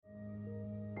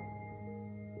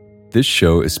This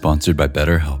show is sponsored by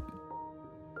BetterHelp.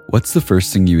 What's the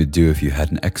first thing you would do if you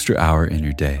had an extra hour in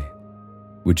your day?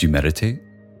 Would you meditate?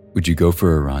 Would you go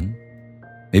for a run?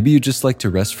 Maybe you just like to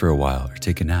rest for a while or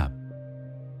take a nap.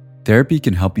 Therapy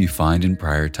can help you find and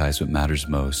prioritize what matters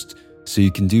most so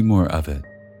you can do more of it.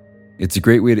 It's a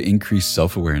great way to increase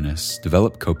self-awareness,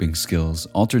 develop coping skills,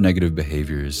 alter negative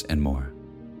behaviors, and more.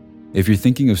 If you're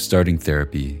thinking of starting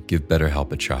therapy, give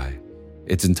BetterHelp a try.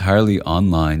 It's entirely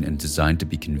online and designed to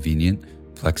be convenient,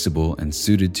 flexible, and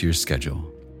suited to your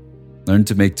schedule. Learn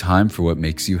to make time for what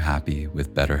makes you happy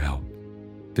with BetterHelp.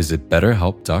 Visit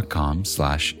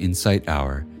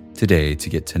betterhelp.com/insighthour today to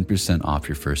get 10% off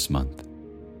your first month.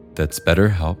 That's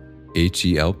BetterHelp,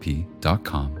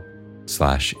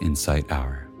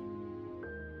 HELP.com/insighthour.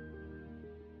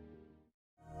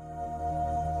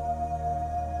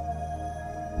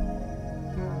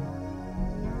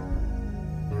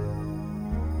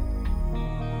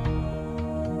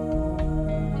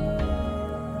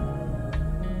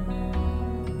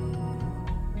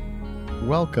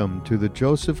 Welcome to the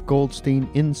Joseph Goldstein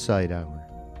Insight Hour.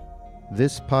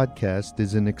 This podcast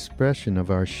is an expression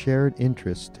of our shared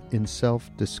interest in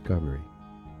self-discovery.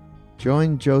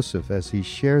 Join Joseph as he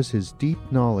shares his deep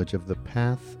knowledge of the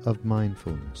path of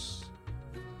mindfulness.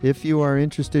 If you are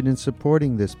interested in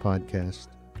supporting this podcast,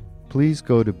 please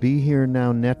go to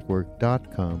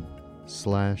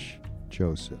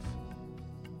BeHereNowNetwork.com/Joseph.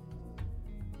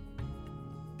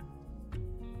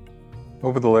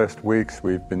 Over the last weeks,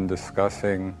 we've been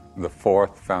discussing the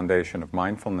fourth foundation of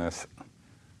mindfulness,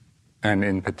 and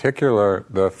in particular,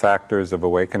 the factors of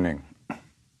awakening,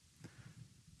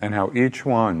 and how each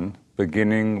one,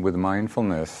 beginning with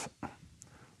mindfulness,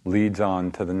 leads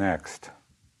on to the next.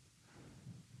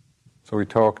 So we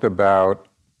talked about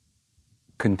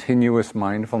continuous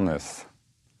mindfulness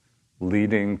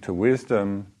leading to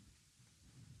wisdom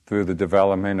through the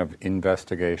development of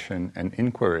investigation and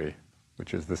inquiry,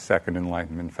 which is the second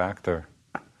enlightenment factor.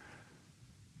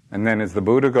 And then as the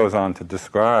Buddha goes on to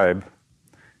describe,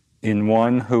 in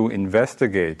one who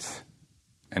investigates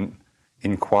and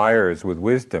inquires with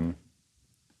wisdom,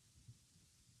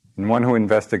 in one who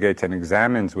investigates and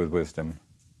examines with wisdom,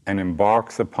 and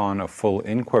embarks upon a full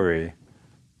inquiry,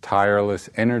 tireless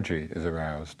energy is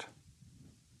aroused.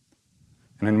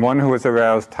 And in one who has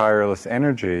aroused tireless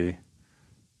energy,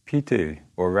 piti,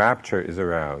 or rapture, is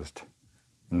aroused.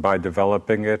 And by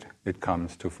developing it, it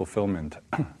comes to fulfillment.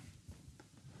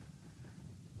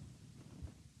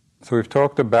 So we've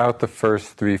talked about the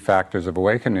first three factors of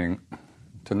awakening.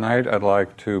 Tonight I'd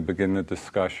like to begin the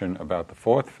discussion about the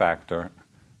fourth factor,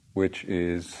 which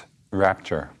is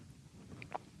rapture.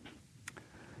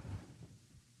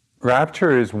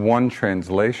 Rapture is one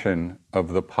translation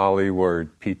of the Pali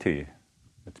word piti.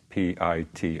 It's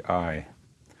P-I-T-I.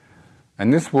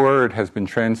 And this word has been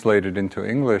translated into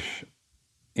English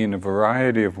in a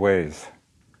variety of ways.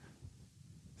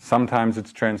 Sometimes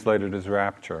it's translated as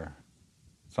rapture,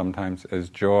 sometimes as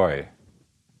joy,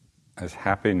 as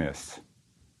happiness,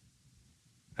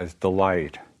 as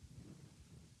delight,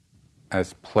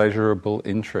 as pleasurable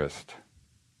interest,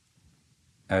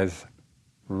 as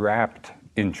rapt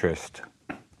interest.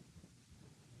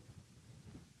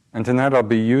 And tonight I'll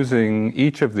be using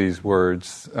each of these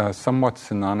words somewhat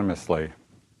synonymously.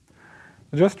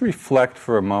 Just reflect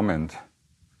for a moment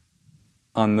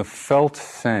on the felt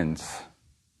sense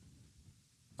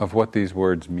of what these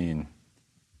words mean.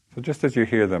 So just as you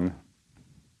hear them,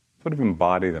 sort of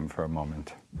embody them for a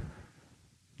moment.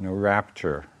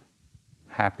 Rapture,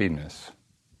 happiness,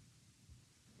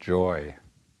 joy,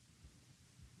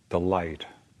 delight,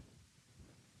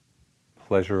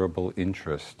 pleasurable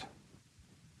interest,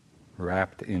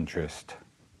 rapt interest.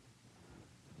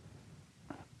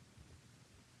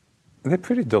 They're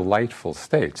pretty delightful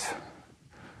states.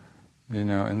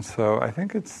 And so I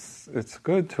think it's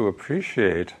good to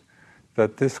appreciate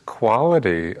that this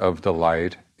quality of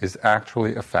delight is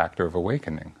actually a factor of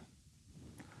awakening.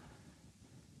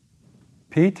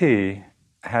 Piti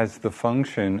has the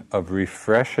function of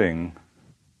refreshing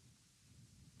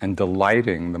and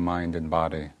delighting the mind and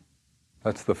body.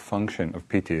 That's the function of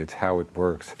piti. It's how it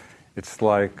works. It's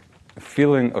like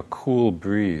feeling a cool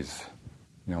breeze,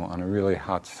 on a really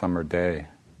hot summer day.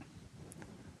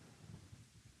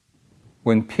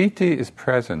 When piti is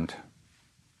present,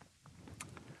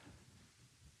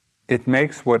 it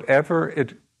makes whatever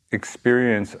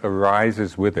experience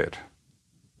arises with it,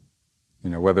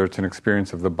 whether it's an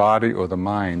experience of the body or the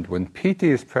mind, when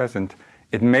piti is present,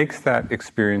 it makes that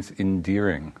experience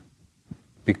endearing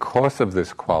because of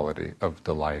this quality of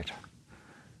delight.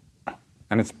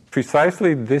 And it's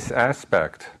precisely this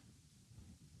aspect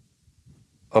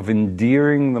of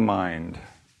endearing the mind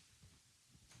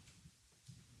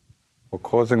or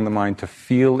causing the mind to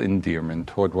feel endearment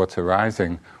toward what's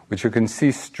arising, which you can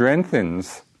see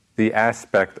strengthens the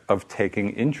aspect of taking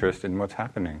interest in what's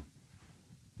happening.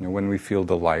 When we feel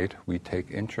delight, we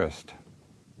take interest.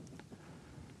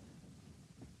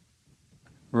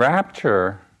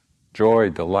 Rapture, joy,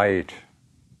 delight,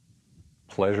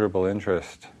 pleasurable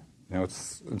interest,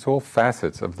 it's all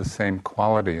facets of the same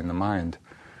quality in the mind,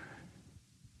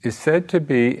 is said to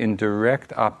be in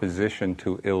direct opposition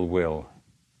to ill will,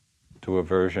 to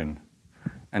aversion.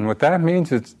 And what that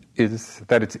means is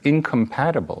that it's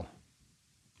incompatible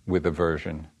with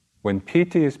aversion. When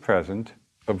piti is present,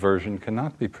 aversion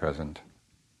cannot be present.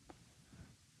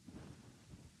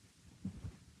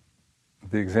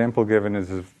 The example given is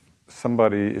if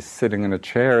somebody is sitting in a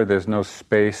chair, there's no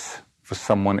space for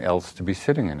someone else to be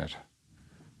sitting in it.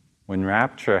 When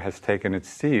rapture has taken its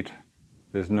seat,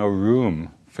 there's no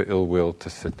room for ill will to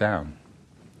sit down.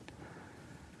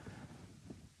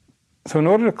 So in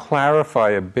order to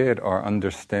clarify a bit our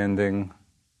understanding,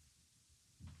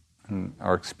 and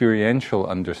our experiential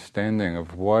understanding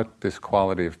of what this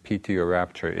quality of piti or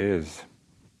rapture is,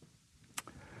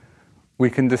 we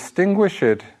can distinguish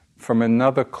it from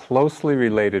another closely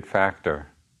related factor,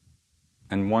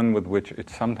 and one with which it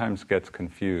sometimes gets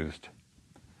confused.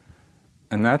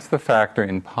 And that's the factor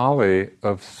in Pali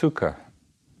of sukha.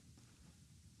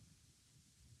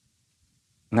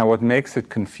 Now, what makes it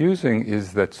confusing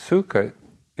is that sukha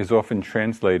is often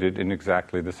translated in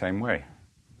exactly the same way.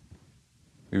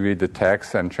 We read the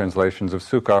texts, and translations of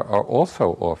sukha are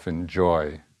also often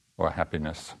joy or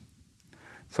happiness.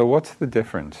 So what's the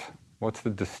difference? What's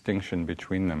the distinction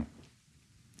between them?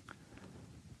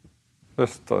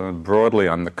 Just broadly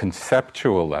on the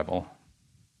conceptual level,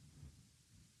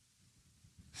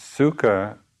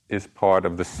 sukha is part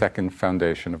of the second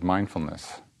foundation of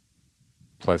mindfulness.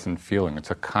 Pleasant feeling. It's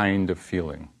a kind of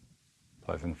feeling.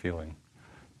 Pleasant feeling.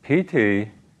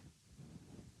 Piti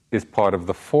is part of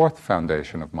the fourth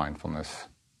foundation of mindfulness.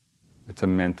 It's a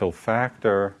mental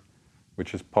factor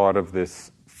which is part of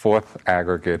this fourth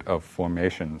aggregate of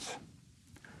formations.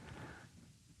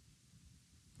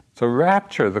 So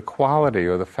rapture, the quality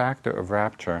or the factor of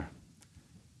rapture,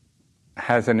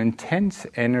 has an intense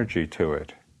energy to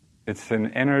it. It's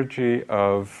an energy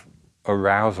of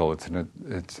arousal. It's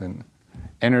an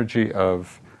energy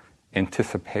of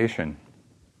anticipation.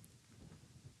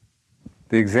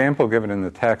 The example given in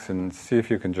the text, and see if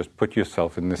you can just put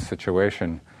yourself in this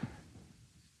situation.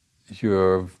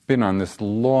 You've been on this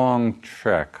long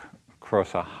trek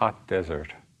across a hot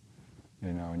desert,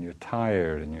 and you're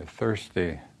tired and you're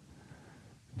thirsty,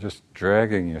 just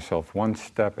dragging yourself one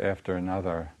step after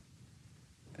another.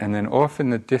 And then off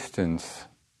in the distance,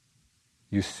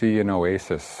 you see an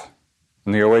oasis.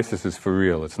 And the oasis is for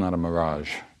real, it's not a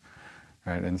mirage.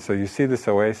 Right? And so you see this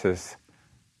oasis.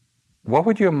 What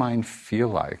would your mind feel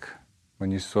like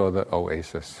when you saw the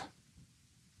oasis?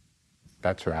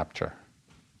 That's rapture.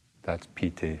 That's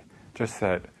piti. Just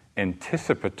that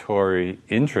anticipatory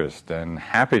interest and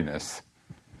happiness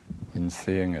in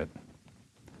seeing it.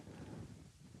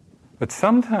 But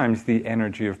sometimes the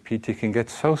energy of piti can get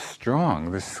so strong,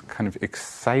 this kind of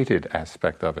excited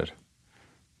aspect of it.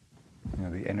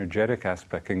 The energetic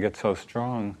aspect can get so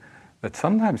strong that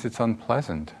sometimes it's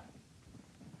unpleasant.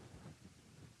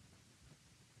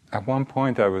 At one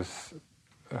point I was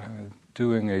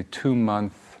doing a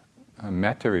 2-month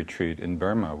metta retreat in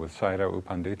Burma with Sayadaw U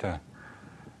Pandita.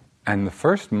 And the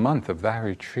first month of that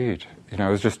retreat, I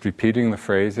was just repeating the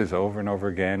phrases over and over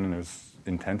again, and it was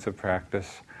intensive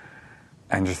practice.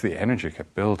 And just the energy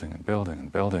kept building and building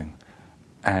and building.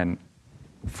 And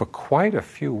for quite a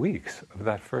few weeks of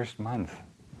that first month,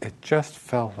 it just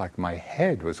felt like my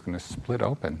head was going to split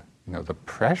open. The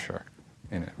pressure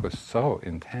in it was so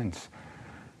intense.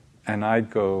 And I'd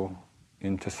go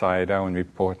into Sayadaw and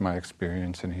report my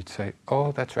experience, and he'd say,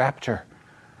 "Oh, that's rapture."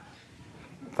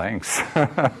 Thanks.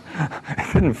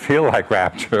 It didn't feel like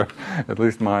rapture, at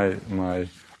least my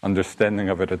understanding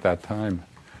of it at that time.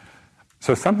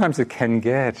 So sometimes it can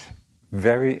get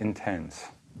very intense.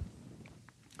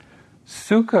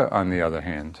 Sukha, on the other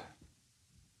hand,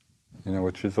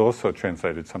 which is also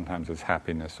translated sometimes as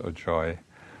happiness or joy,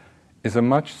 is a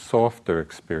much softer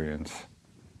experience.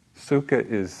 Sukha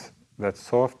is that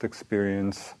soft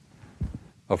experience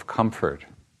of comfort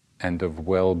and of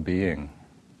well-being.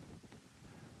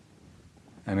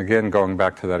 And again, going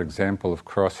back to that example of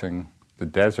crossing the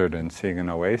desert and seeing an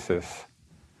oasis,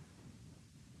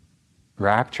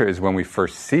 rapture is when we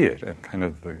first see it and kind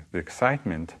of the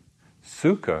excitement.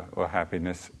 Sukha, or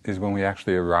happiness, is when we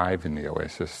actually arrive in the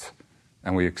oasis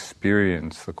and we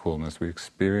experience the coolness, we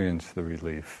experience the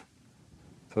relief.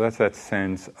 So that's that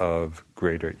sense of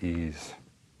greater ease.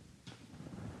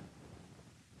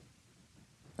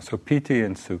 So piti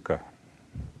and sukha,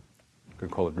 you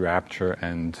could call it rapture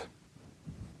and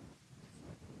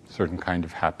certain kind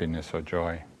of happiness or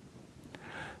joy.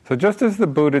 So just as the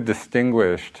Buddha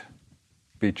distinguished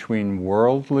between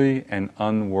worldly and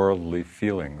unworldly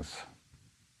feelings,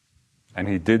 and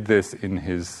he did this in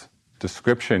his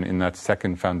description in that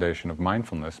second foundation of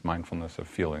mindfulness, mindfulness of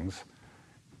feelings,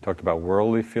 he talked about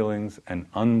worldly feelings and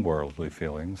unworldly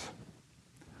feelings.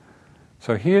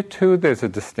 So here too there's a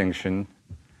distinction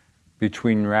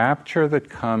between rapture that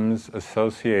comes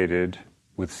associated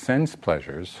with sense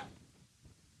pleasures,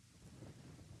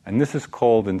 and this is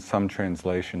called in some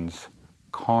translations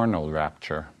carnal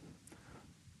rapture,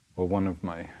 or one of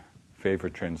my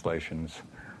favorite translations,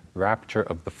 rapture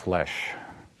of the flesh.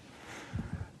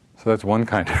 So that's one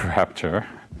kind of rapture,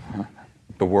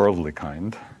 the worldly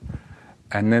kind.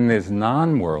 And then there's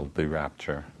non-worldly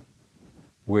rapture,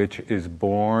 which is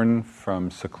born from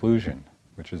seclusion,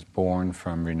 which is born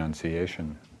from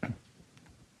renunciation.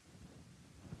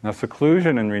 Now,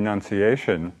 seclusion and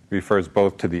renunciation refers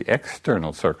both to the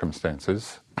external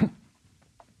circumstances,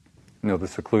 the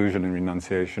seclusion and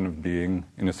renunciation of being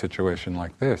in a situation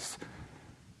like this,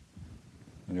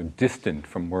 distant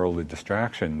from worldly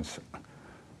distractions.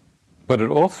 But it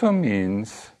also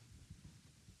means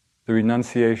the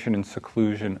renunciation and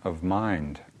seclusion of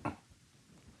mind,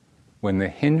 when the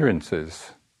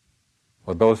hindrances,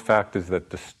 or those factors that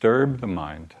disturb the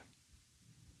mind,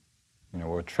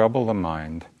 or trouble the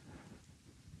mind,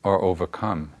 are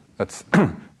overcome. That's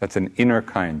an inner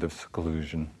kind of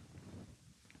seclusion.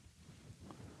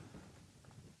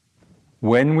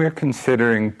 When we're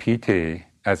considering piti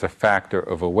as a factor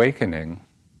of awakening,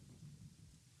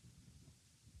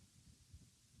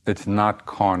 it's not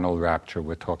carnal rapture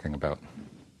we're talking about.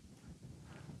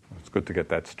 It's good to get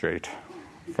that straight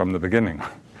from the beginning.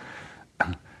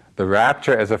 The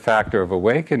rapture as a factor of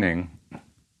awakening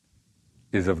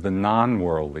is of the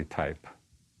non-worldly type,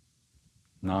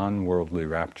 non-worldly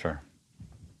rapture.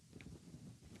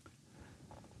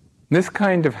 This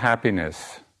kind of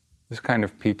happiness, this kind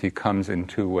of piti comes in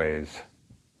two ways.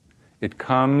 It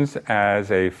comes as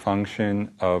a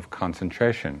function of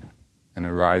concentration and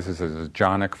arises as a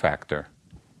jhanic factor,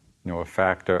 a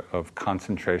factor of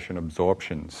concentration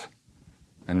absorptions.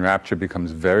 And rapture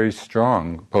becomes very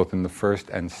strong both in the first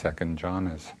and second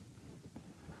jhanas.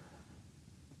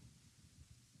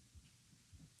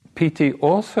 Piti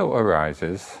also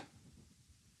arises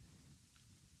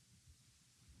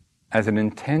as an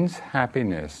intense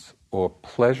happiness or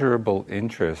pleasurable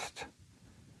interest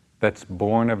that's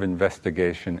born of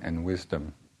investigation and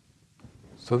wisdom.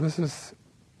 So this is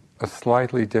a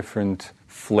slightly different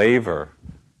flavor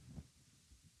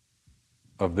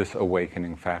of this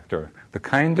awakening factor. The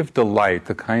kind of delight,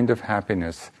 the kind of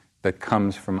happiness that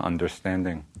comes from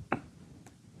understanding.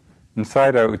 And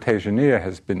Sayadaw U Tejaniya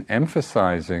has been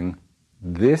emphasizing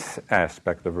this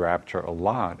aspect of rapture a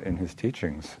lot in his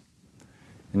teachings.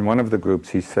 In one of the groups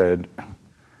he said,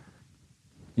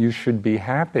 you should be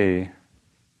happy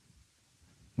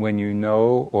when you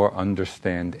know or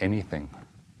understand anything.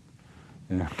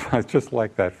 I just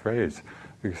like that phrase,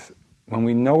 because when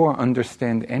we know or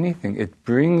understand anything, it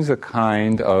brings a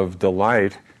kind of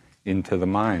delight into the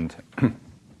mind.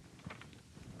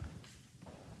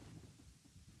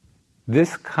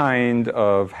 This kind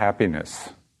of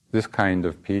happiness, this kind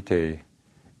of piti,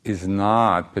 is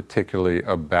not particularly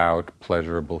about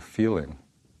pleasurable feeling.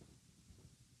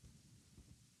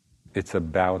 It's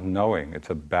about knowing, it's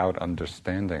about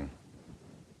understanding.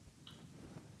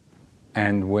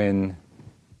 And when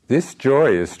this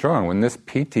joy is strong, when this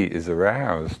piti is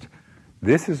aroused,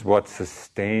 this is what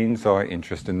sustains our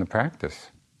interest in the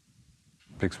practice.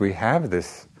 Because we have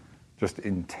this just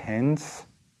intense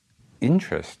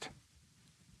interest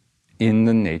in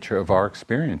the nature of our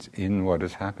experience, in what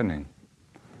is happening.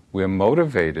 We're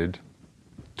motivated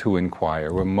to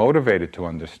inquire, we're motivated to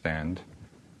understand,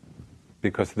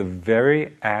 because the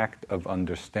very act of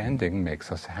understanding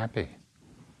makes us happy.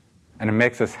 And it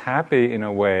makes us happy in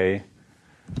a way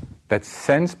that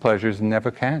sense pleasures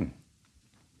never can.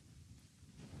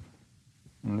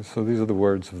 And so these are the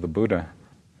words of the Buddha.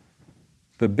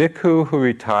 The bhikkhu who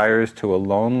retires to a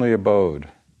lonely abode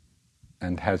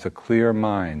and has a clear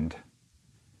mind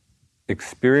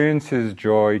experiences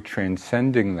joy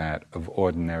transcending that of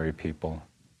ordinary people.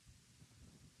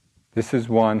 This is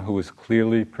one who is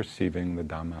clearly perceiving the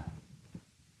Dhamma.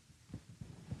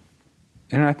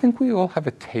 And I think we all have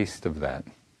a taste of that.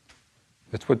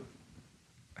 That's what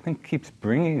I think keeps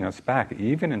bringing us back,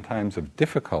 even in times of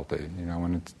difficulty,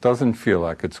 when it doesn't feel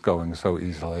like it's going so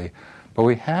easily. But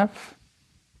we have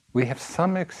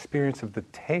some experience of the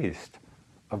taste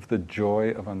of the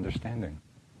joy of understanding.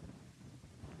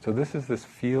 So this is this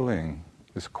feeling,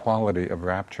 this quality of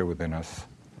rapture within us.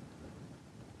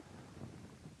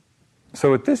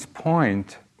 So at this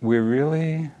point, we're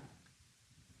really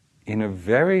in a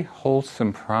very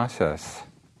wholesome process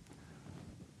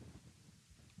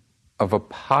of a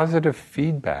positive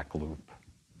feedback loop,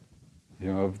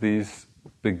 of these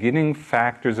beginning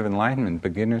factors of enlightenment,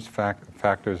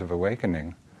 factors of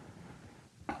awakening.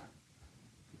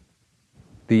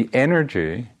 The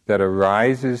energy that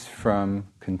arises from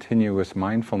continuous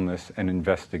mindfulness and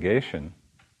investigation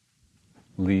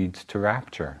leads to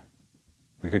rapture.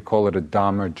 We could call it a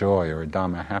Dhamma joy or a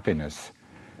Dhamma happiness.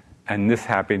 And this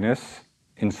happiness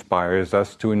inspires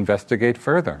us to investigate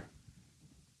further.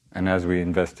 And as we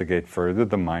investigate further,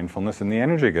 the mindfulness and the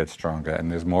energy get stronger,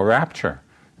 and there's more rapture.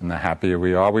 And the happier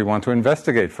we are, we want to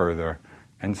investigate further.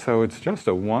 And so it's just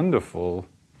a wonderful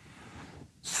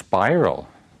spiral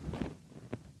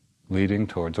leading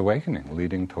towards awakening,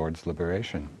 leading towards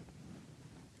liberation.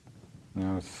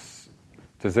 It's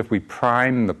as if we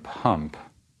prime the pump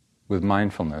with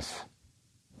mindfulness.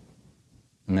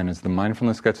 And then as the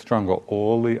mindfulness gets stronger,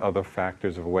 all the other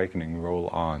factors of awakening roll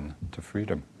on to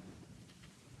freedom.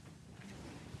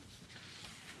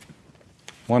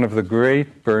 One of the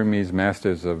great Burmese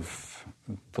masters of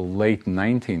the late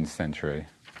 19th century,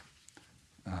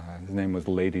 his name was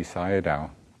Ledi Sayadaw,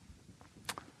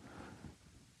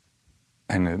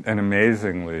 and an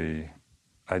amazingly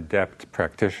adept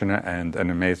practitioner and an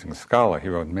amazing scholar. He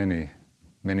wrote many,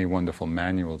 many wonderful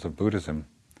manuals of Buddhism.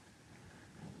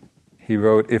 He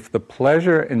wrote, "If the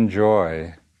pleasure and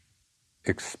joy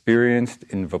experienced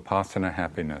in Vipassana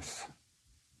happiness,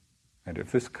 and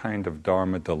if this kind of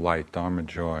Dharma delight, Dharma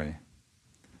joy,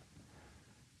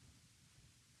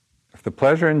 if the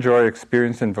pleasure and joy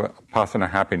experienced in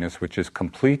Vipassana happiness, which is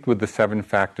complete with the 7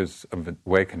 factors of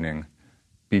awakening,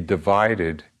 be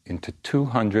divided into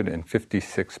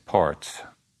 256 parts."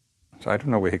 So I don't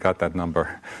know where he got that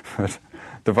number. But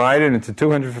divided into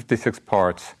 256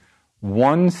 parts,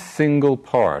 one single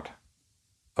part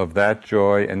of that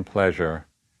joy and pleasure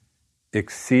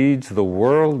exceeds the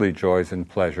worldly joys and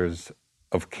pleasures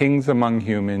of kings among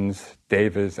humans,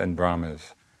 devas and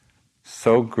brahmas.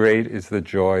 So great is the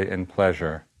joy and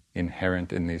pleasure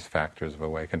inherent in these factors of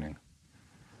awakening.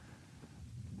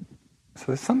 So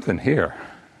there's something here,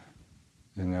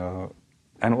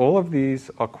 and all of these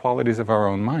are qualities of our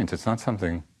own minds. It's not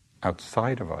something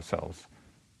outside of ourselves.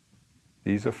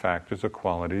 These are factors or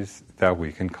qualities that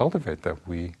we can cultivate, that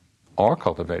we are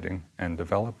cultivating and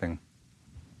developing.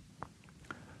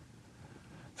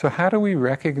 So how do we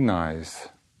recognize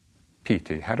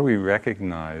piti? How do we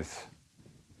recognize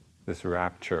this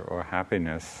rapture or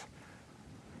happiness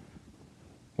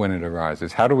when it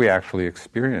arises? How do we actually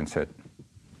experience it?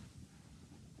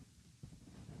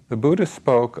 The Buddha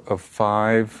spoke of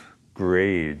 5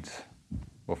 grades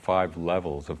or 5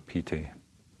 levels of piti.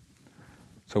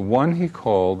 So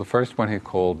the first one he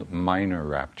called minor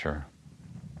rapture.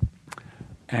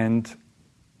 And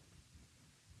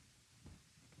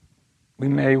we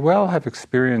may well have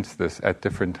experienced this at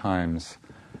different times.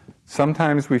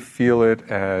 Sometimes we feel it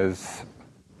as,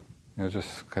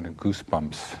 just kind of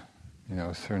goosebumps,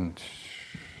 a certain,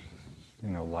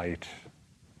 light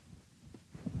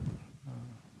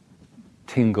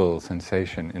tingle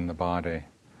sensation in the body.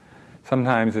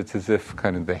 Sometimes it's as if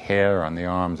kind of the hair on the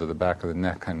arms or the back of the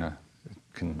neck kind of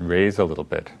can raise a little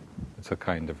bit. It's a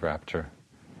kind of rapture.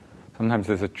 Sometimes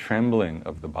there's a trembling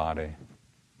of the body.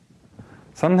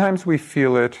 Sometimes we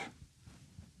feel it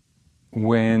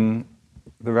when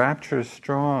the rapture is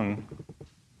strong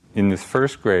in this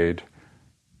first grade.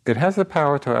 It has the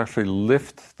power to actually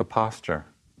lift the posture.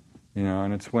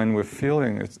 And it's when we're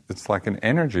feeling, it's like an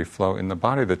energy flow in the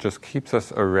body that just keeps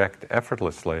us erect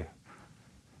effortlessly.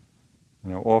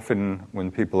 Often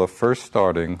when people are first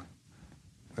starting,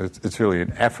 it's really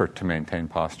an effort to maintain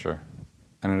posture.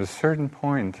 And at a certain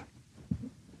point,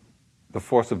 the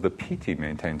force of the piti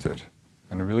maintains it.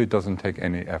 And it really doesn't take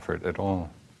any effort at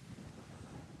all.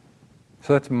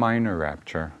 So that's minor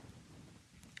rapture.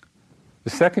 The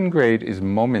second grade is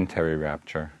momentary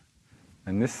rapture.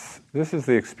 And this is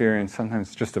the experience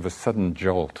sometimes just of a sudden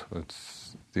jolt.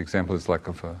 The example is like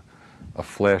of a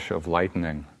flash of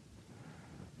lightning.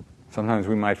 Sometimes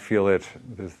we might feel it,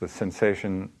 there's the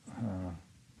sensation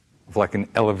of like an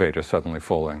elevator suddenly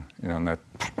falling, and that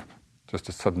just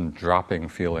a sudden dropping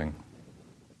feeling.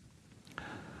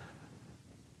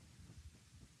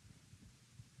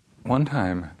 One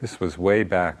time, this was way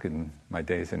back in my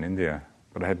days in India,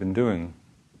 but I had been doing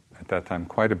at that time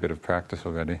quite a bit of practice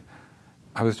already.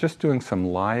 I was just doing some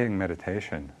lying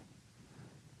meditation,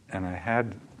 and I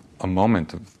had a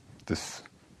moment of this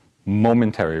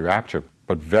momentary rapture,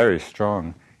 but very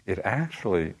strong. It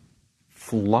actually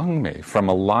flung me from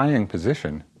a lying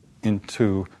position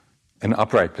into an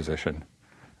upright position.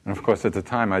 And of course, at the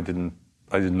time, I didn't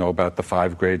know about the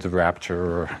 5 grades of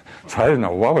rapture, so I didn't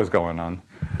know what was going on.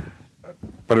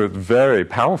 But it was very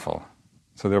powerful.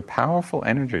 So there are powerful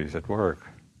energies at work.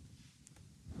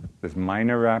 There's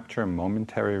minor rapture,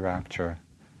 momentary rapture.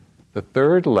 The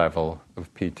third level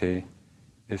of PT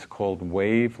is called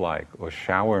wave-like or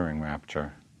showering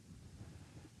rapture.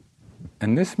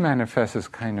 And this manifests as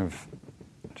kind of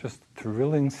just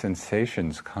thrilling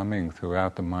sensations coming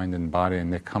throughout the mind and body,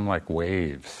 and they come like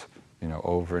waves,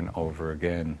 over and over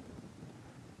again.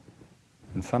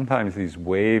 And sometimes these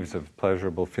waves of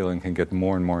pleasurable feeling can get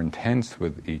more and more intense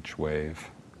with each wave.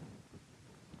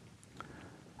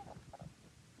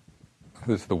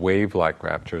 This is the wave-like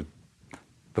rapture.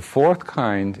 The fourth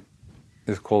kind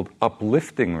is called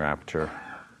uplifting rapture.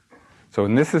 So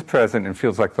when this is present, it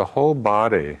feels like the whole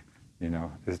body,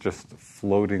 is just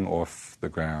floating off the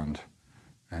ground.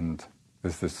 And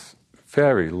there's this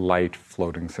very light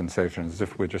floating sensation, as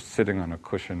if we're just sitting on a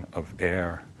cushion of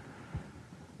air.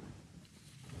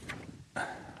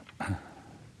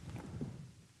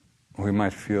 We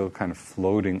might feel kind of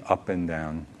floating up and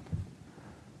down.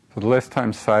 So the last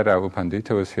time Sayadaw U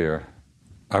Pandita was here,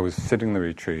 I was sitting the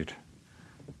retreat,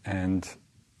 and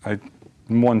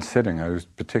in one sitting, I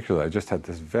just had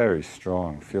this very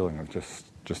strong feeling of just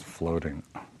floating.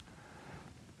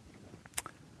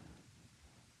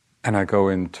 And I go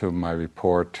into my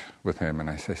report with him, and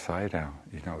I say, Sayadaw,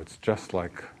 it's just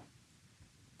like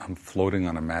I'm floating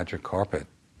on a magic carpet.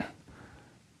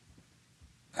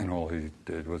 And all he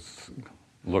did was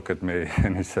look at me,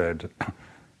 and he said,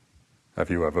 have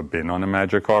you ever been on a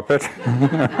magic carpet?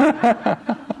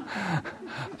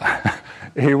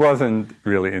 He wasn't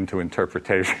really into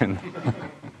interpretation.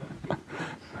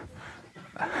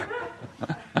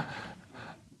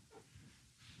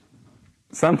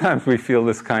 Sometimes we feel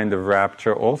this kind of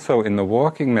rapture also in the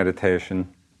walking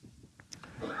meditation.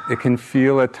 It can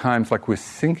feel at times like we're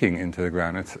sinking into the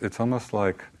ground. It's almost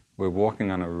like we're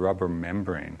walking on a rubber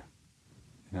membrane.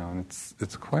 And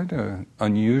it's quite an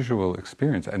unusual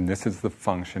experience, and this is the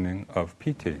functioning of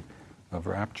piti, of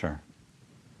rapture.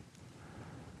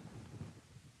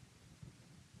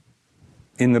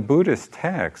 In the Buddhist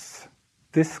texts,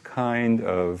 this kind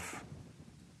of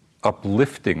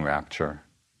uplifting rapture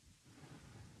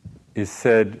is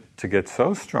said to get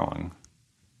so strong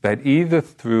that either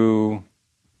through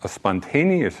a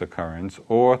spontaneous occurrence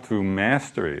or through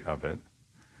mastery of it,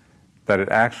 that it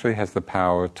actually has the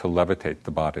power to levitate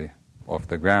the body off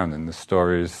the ground. And the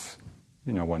stories,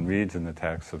 one reads in the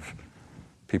text of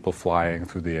people flying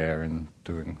through the air and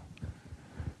doing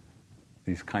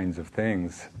these kinds of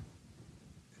things.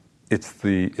 It's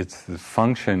the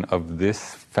function of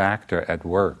this factor at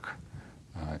work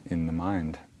in the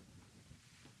mind.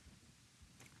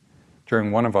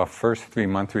 During one of our first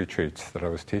 3-month retreats that I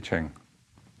was teaching,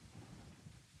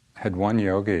 I had one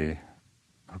yogi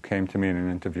who came to me in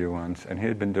an interview once, and he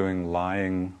had been doing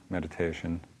lying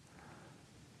meditation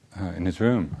in his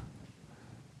room.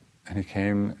 And he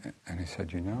came and he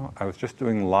said, I was just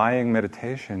doing lying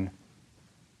meditation,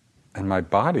 and my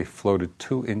body floated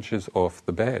 2 inches off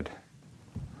the bed.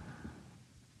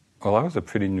 Well, I was a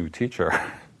pretty new teacher.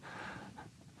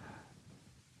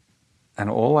 And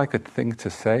all I could think to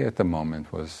say at the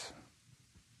moment was,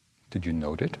 did you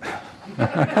note it?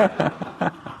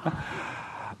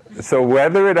 So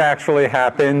whether it actually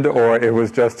happened or it was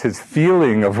just his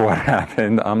feeling of what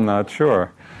happened, I'm not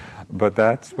sure. But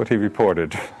that's what he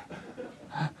reported.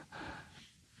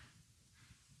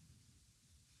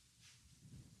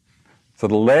 So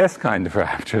the last kind of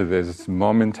rapture, there's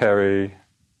momentary,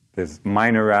 there's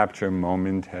minor rapture,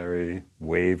 momentary,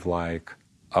 wave-like,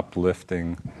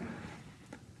 uplifting.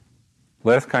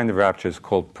 Last kind of rapture is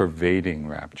called pervading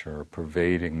rapture, or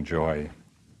pervading joy.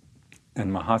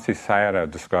 And Mahasi Sayadaw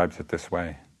describes it this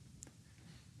way.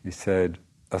 He said,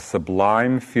 a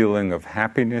sublime feeling of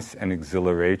happiness and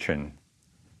exhilaration,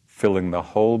 filling the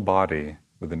whole body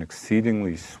with an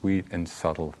exceedingly sweet and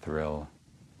subtle thrill.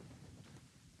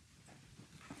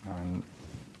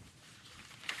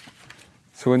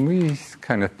 So when we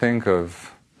kind of think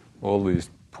of all these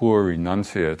poor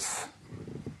renunciates,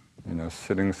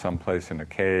 sitting someplace in a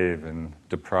cave and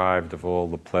deprived of all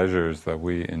the pleasures that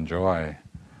we enjoy,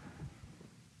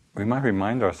 we might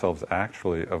remind ourselves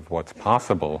actually of what's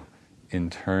possible in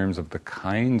terms of the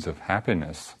kinds of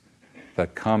happiness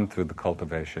that come through the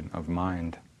cultivation of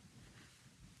mind.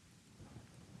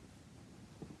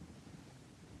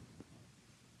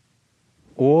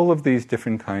 all of these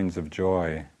different kinds of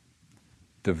joy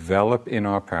develop in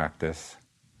our practice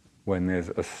when there's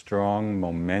a strong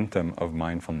momentum of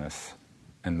mindfulness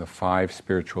and the 5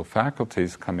 spiritual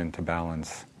faculties come into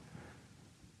balance.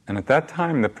 And at that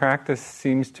time, the practice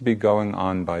seems to be going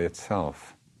on by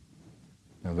itself.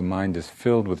 The mind is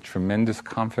filled with tremendous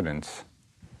confidence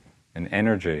and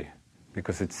energy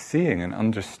because it's seeing and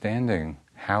understanding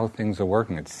how things are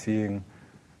working. It's seeing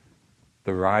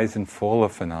the rise and fall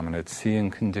of phenomena. It's seeing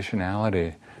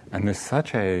conditionality. And there's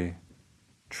such a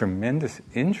tremendous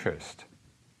interest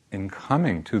in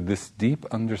coming to this deep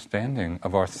understanding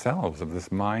of ourselves, of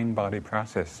this mind-body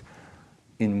process,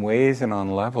 in ways and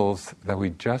on levels that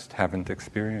we just haven't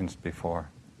experienced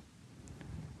before.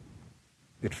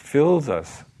 It fills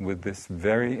us with this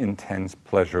very intense,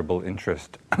 pleasurable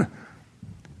interest.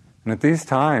 And at these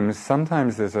times,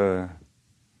 sometimes there's a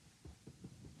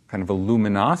kind of a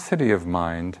luminosity of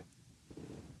mind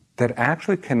that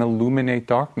actually can illuminate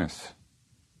darkness.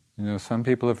 Some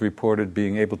people have reported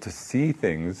being able to see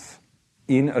things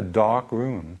in a dark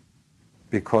room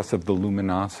because of the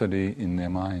luminosity in their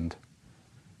mind.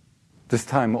 This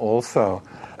time also,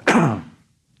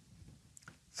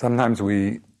 sometimes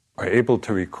we are able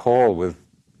to recall with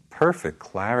perfect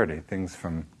clarity things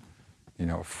from,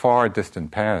 far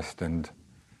distant past, and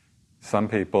some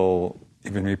people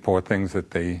even report things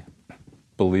that they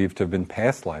believe to have been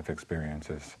past life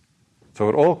experiences. So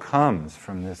it all comes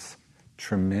from this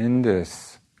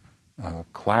tremendous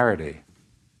clarity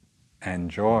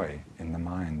and joy in the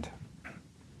mind.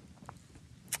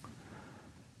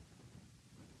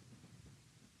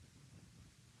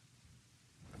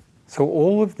 So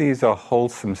all of these are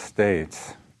wholesome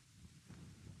states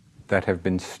that have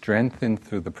been strengthened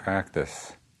through the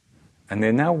practice, and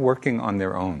they're now working on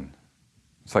their own.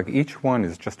 It's like each one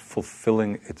is just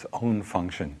fulfilling its own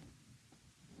function.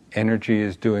 Energy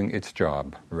is doing its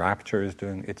job. Rapture is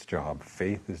doing its job.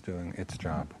 Faith is doing its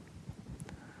job.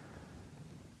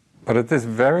 But at this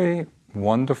very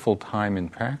wonderful time in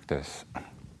practice,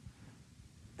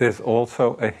 there's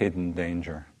also a hidden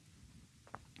danger.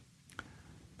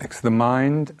 Because the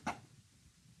mind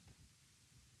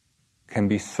can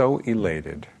be so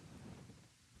elated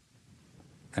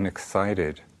and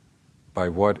excited by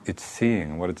what it's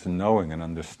seeing, what it's knowing and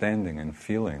understanding and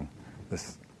feeling.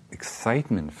 This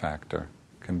excitement factor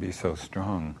can be so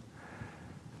strong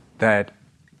that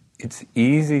it's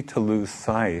easy to lose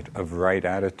sight of right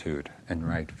attitude and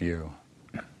right view.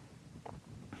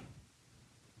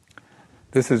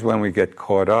 This is when we get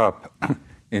caught up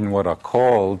in what are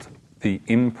called the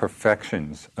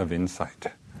imperfections of insight.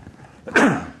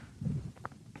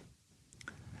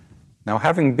 Now,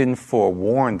 having been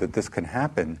forewarned that this can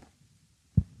happen,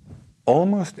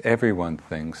 almost everyone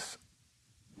thinks,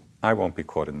 I won't be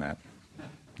caught in that.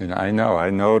 I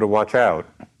know to watch out,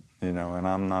 and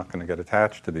I'm not going to get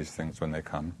attached to these things when they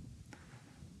come.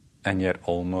 And yet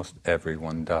almost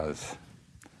everyone does,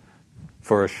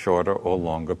 for a shorter or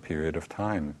longer period of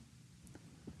time.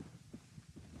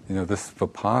 This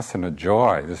vipassana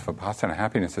joy, this vipassana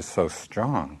happiness is so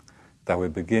strong that we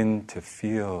begin to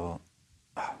feel,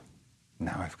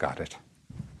 now I've got it.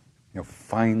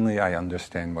 Finally I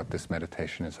understand what this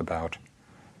meditation is about.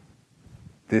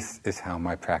 This is how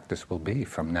my practice will be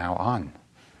from now on,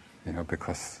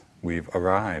 because we've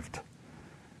arrived.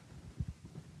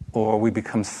 Or we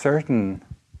become certain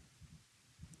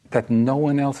that no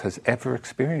one else has ever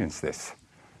experienced this.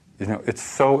 It's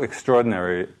so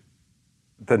extraordinary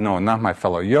that no, not my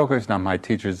fellow yogas, not my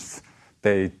teachers,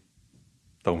 they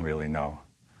don't really know.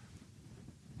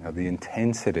 The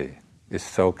intensity is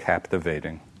so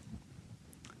captivating.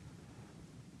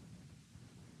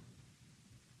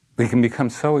 We can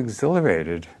become so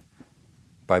exhilarated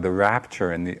by the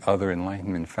rapture and the other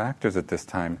enlightenment factors at this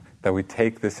time that we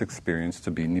take this experience to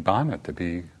be nibbana, to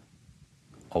be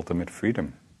ultimate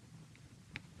freedom.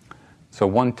 So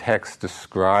one text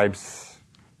describes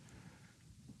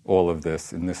all of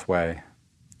this in this way.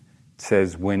 It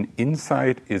says, when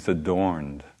insight is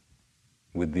adorned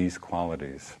with these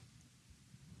qualities,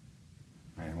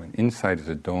 right? When insight is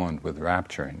adorned with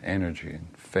rapture and energy and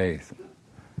faith,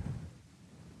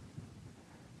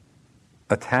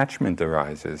 attachment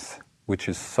arises, which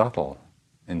is subtle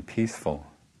and peaceful,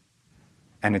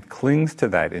 and it clings to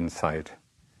that insight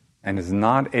and is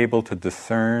not able to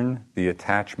discern the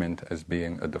attachment as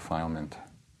being a defilement.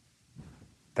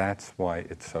 That's why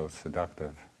it's so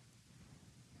seductive.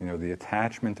 The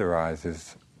attachment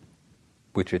arises,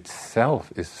 which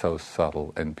itself is so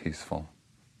subtle and peaceful,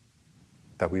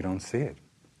 that we don't see it.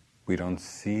 We don't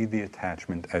see the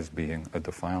attachment as being a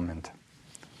defilement.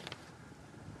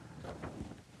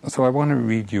 So I want to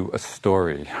read you a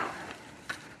story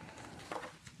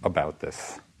about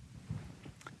this,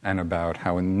 and about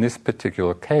how in this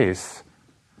particular case,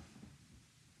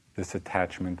 this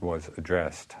attachment was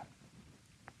addressed.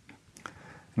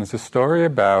 And it's a story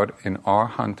about an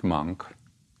Arhat monk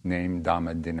named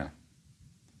Dhammadinna.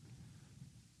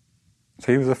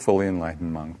 So he was a fully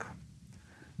enlightened monk.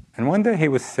 And one day he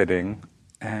was sitting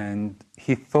and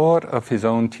he thought of his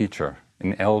own teacher,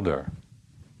 an elder.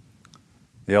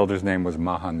 The elder's name was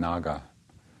Mahanaga.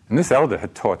 And this elder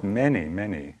had taught many,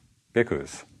 many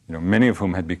bhikkhus, many of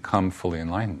whom had become fully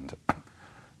enlightened.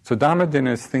 So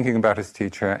Dhammadinna is thinking about his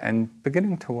teacher and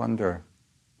beginning to wonder,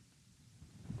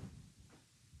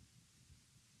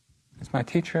 is my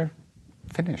teacher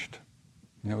finished?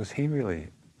 Is he really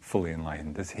fully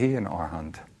enlightened? Is he an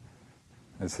arhat?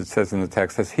 As it says in the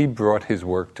text, has he brought his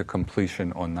work to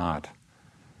completion or not?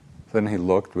 So then he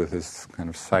looked with his kind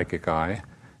of psychic eye,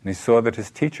 and he saw that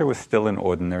his teacher was still an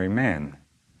ordinary man.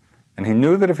 And he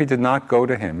knew that if he did not go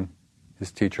to him,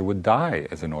 his teacher would die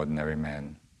as an ordinary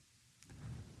man.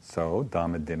 So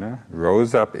Dhammadinna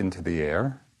rose up into the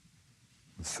air,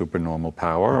 with supernormal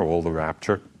power, all the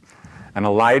rapture, and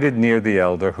alighted near the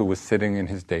elder who was sitting in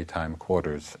his daytime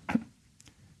quarters.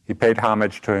 He paid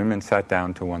homage to him and sat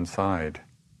down to one side.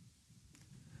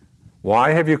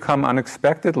 "Why have you come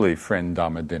unexpectedly, friend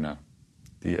Dhammadinna?"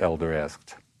 the elder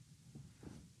asked.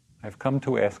 "I've come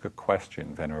to ask a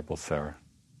question, Venerable Sir."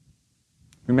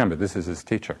 Remember, this is his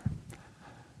teacher.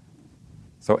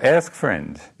 "So ask,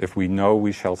 friend, if we know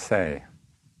we shall say."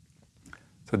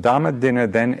 So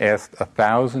Dhammadinna then asked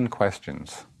 1,000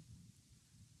 questions,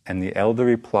 and the elder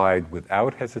replied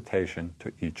without hesitation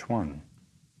to each one.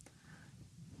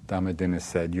 Dhammadinna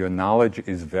said, "Your knowledge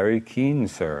is very keen,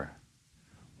 sir.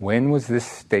 When was this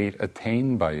state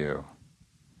attained by you?"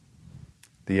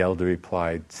 The elder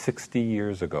replied, 60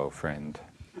 years ago, friend."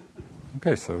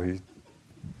 Okay, so he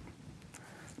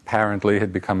apparently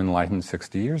had become enlightened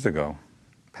 60 years ago,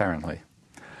 apparently.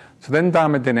 So then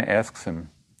Dhammadinna asks him,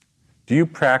 "Do you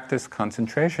practice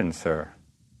concentration, sir?"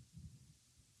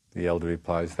 The elder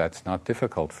replies, "That's not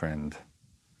difficult, friend."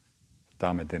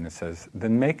 Dhammadinna says,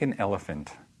 "Then make an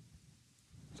elephant."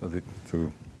 So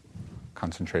through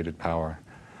concentrated power.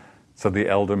 So the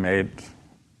elder made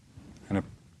an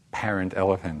apparent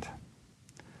elephant.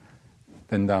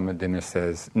 Then Dhammadinna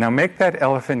says, "Now make that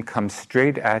elephant come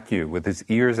straight at you with his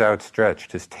ears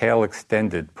outstretched, his tail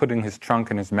extended, putting his trunk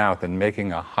in his mouth and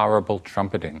making a horrible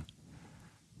trumpeting."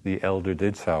 The elder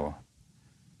did so.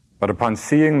 But upon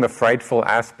seeing the frightful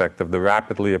aspect of the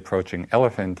rapidly approaching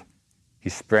elephant, he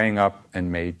sprang up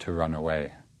and made to run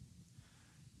away.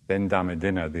 Then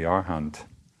Dhammadinna, the Arhat,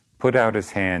 put out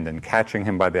his hand and catching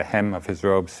him by the hem of his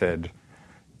robe said,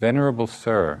 "Venerable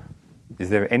Sir, is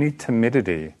there any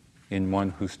timidity in one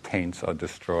whose taints are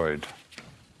destroyed?"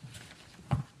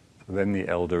 So then the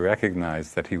elder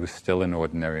recognized that he was still an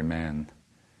ordinary man.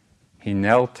 He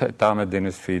knelt at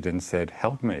Dhammadinna's feet and said,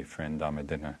 "Help me, friend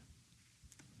Dhammadinna."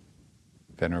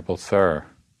 "Venerable Sir,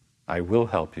 I will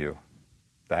help you.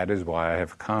 That is why I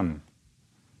have come.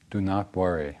 Do not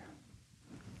worry."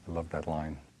 I love that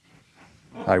line.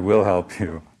 "I will help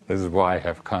you. This is why I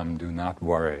have come. Do not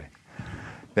worry."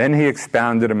 Then he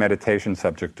expounded a meditation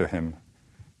subject to him.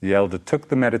 The elder took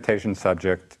the meditation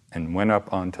subject and went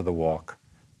up onto the walk,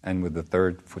 and with the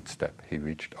third footstep he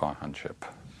reached arhatship.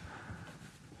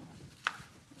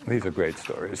 These are great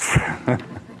stories.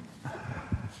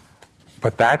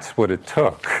 But that's what it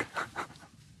took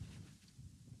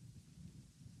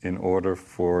in order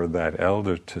for that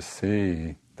elder to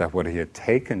see that what he had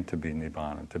taken to be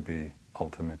Nibbana, to be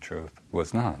ultimate truth,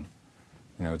 was not.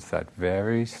 It's that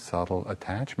very subtle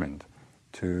attachment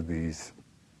to these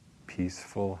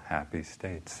peaceful, happy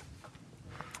states.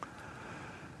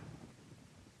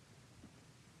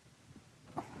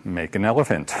 Make an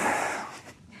elephant.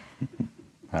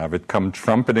 Have it come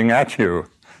trumpeting at you.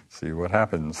 See what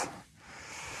happens.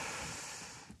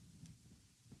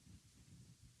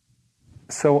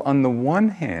 So on the one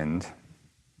hand,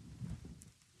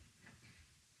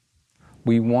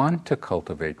 we want to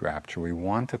cultivate rapture, we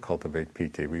want to cultivate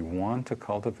piti, we want to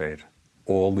cultivate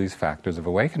all these factors of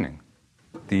awakening.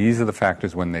 These are the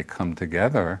factors, when they come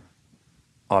together,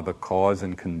 are the cause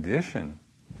and condition,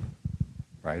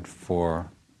 right, for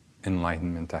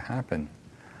enlightenment to happen.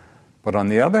 But on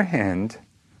the other hand,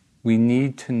 we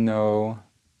need to know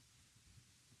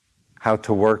how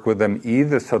to work with them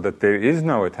either so that there is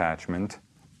no attachment,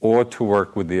 or to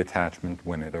work with the attachment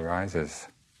when it arises.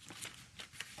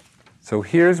 So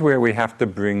here's where we have to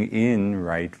bring in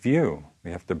right view. We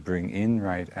have to bring in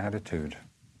right attitude.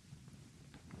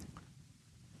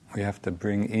 We have to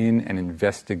bring in an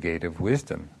investigative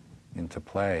wisdom into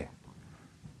play.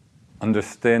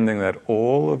 understanding that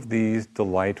all of these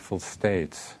delightful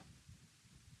states,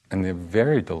 and they're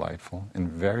very delightful and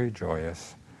very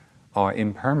joyous, are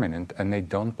impermanent and they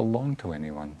don't belong to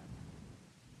anyone.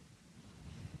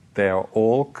 They are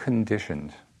all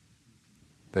conditioned.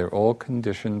 They're all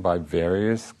conditioned by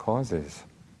various causes.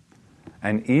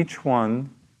 And each one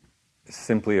is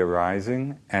simply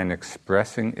arising and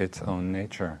expressing its own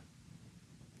nature.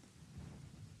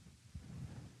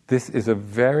 This is a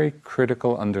very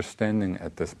critical understanding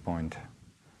at this point,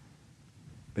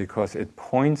 because it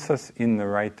points us in the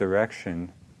right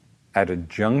direction at a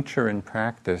juncture in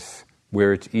practice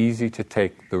where it's easy to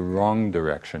take the wrong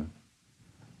direction.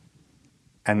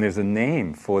 And there's a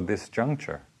name for this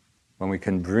juncture. When we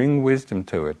can bring wisdom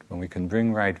to it, when we can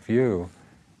bring right view,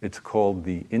 it's called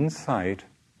the insight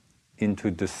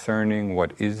into discerning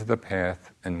what is the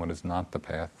path and what is not the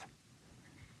path.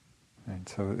 And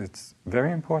so it's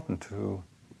very important to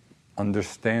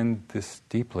understand this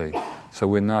deeply, so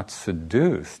we're not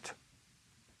seduced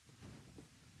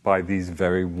by these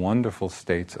very wonderful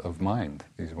states of mind,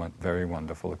 these very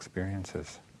wonderful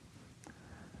experiences.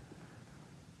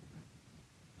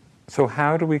 So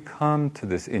how do we come to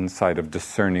this insight of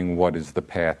discerning what is the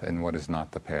path and what is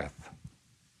not the path?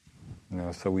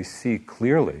 So we see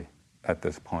clearly at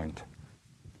this point,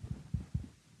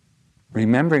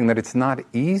 remembering that it's not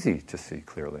easy to see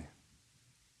clearly.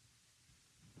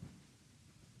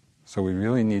 So we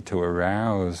really need to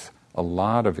arouse a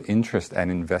lot of interest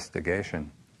and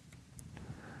investigation.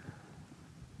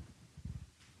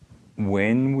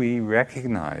 When we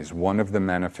recognize one of the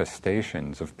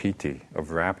manifestations of piti,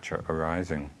 of rapture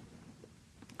arising,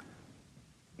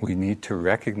 we need to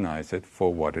recognize it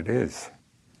for what it is.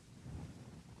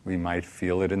 We might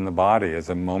feel it in the body as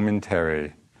a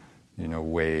momentary,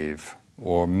 wave,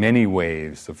 or many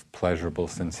waves of pleasurable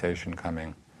sensation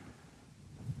coming.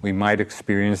 We might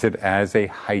experience it as a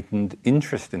heightened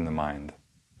interest in the mind,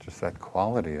 just that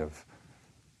quality of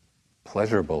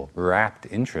pleasurable, rapt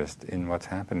interest in what's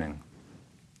happening.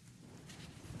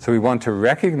 So we want to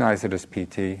recognize it as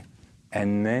piti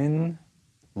and then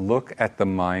look at the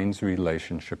mind's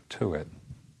relationship to it.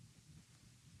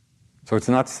 So it's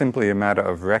not simply a matter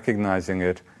of recognizing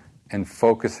it and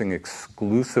focusing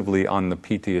exclusively on the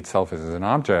piti itself as an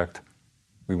object.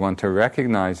 We want to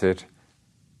recognize it,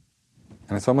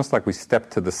 and it's almost like we step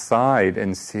to the side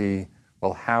and see,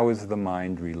 well, how is the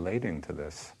mind relating to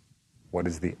this? What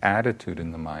is the attitude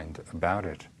in the mind about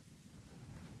it?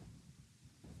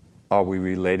 Are we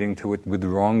relating to it with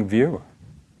wrong view?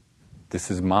 This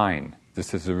is mine.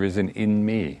 This has arisen in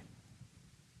me.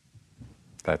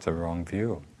 That's a wrong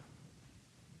view.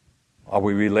 Are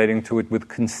we relating to it with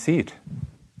conceit?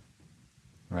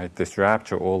 Right? This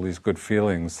rapture, all these good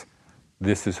feelings,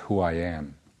 this is who I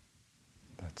am.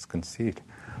 That's conceit.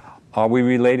 Are we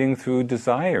relating through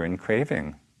desire and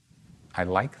craving? I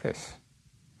like this.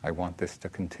 I want this to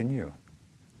continue.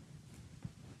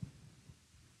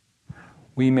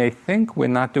 We may think we're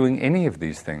not doing any of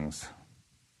these things.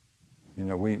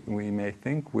 We may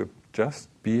think we're just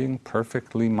being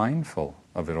perfectly mindful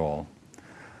of it all.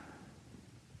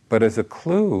 But as a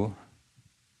clue,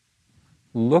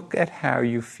 look at how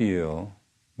you feel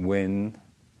when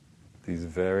these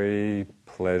very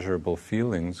pleasurable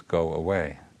feelings go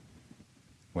away,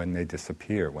 when they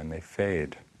disappear, when they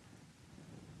fade.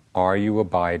 Are you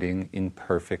abiding in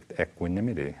perfect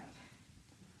equanimity?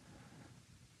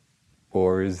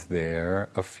 Or is there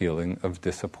a feeling of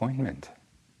disappointment?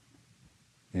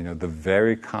 The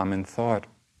very common thought,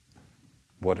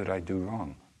 what did I do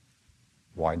wrong?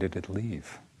 Why did it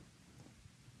leave?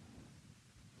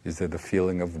 Is there the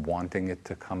feeling of wanting it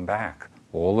to come back?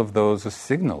 All of those are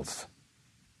signals,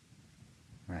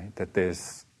 right? That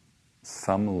there's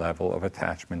some level of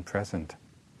attachment present.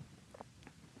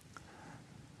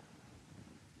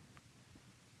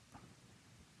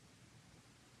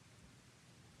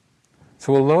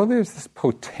 So although there's this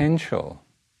potential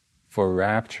for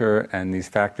rapture and these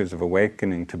factors of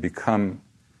awakening to become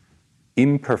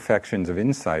imperfections of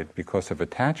insight because of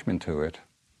attachment to it,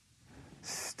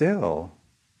 still,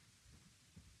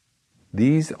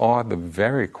 these are the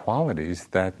very qualities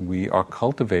that we are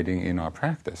cultivating in our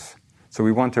practice. So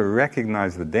we want to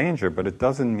recognize the danger, but it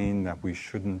doesn't mean that we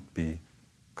shouldn't be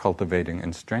cultivating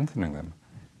and strengthening them.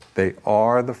 They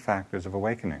are the factors of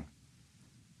awakening.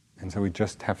 And so we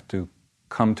just have to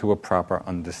come to a proper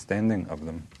understanding of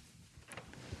them.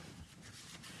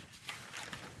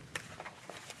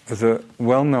 There's a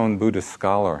well-known Buddhist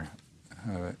scholar,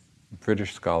 a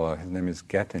British scholar, his name is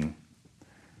Gettin.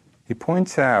 He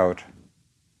points out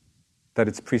that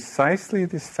it's precisely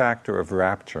this factor of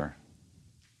rapture,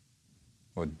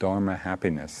 or dharma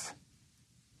happiness,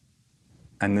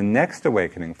 and the next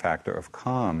awakening factor of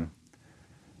calm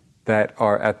that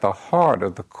are at the heart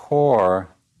of the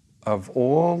core of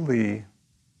all the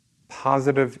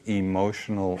positive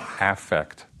emotional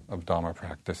affect of Dharma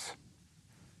practice.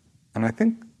 And I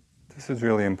think this is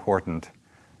really important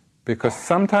because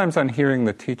sometimes on hearing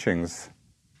the teachings,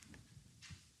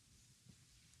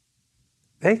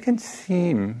 they can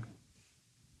seem,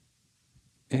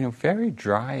 very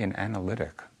dry and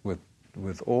analytic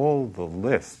with all the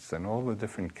lists and all the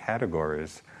different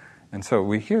categories. And so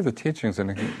we hear the teachings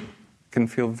and it can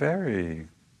feel very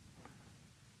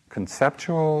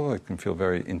conceptual, it can feel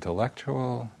very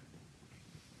intellectual.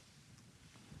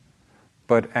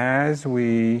 But as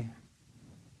we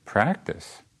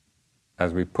practice,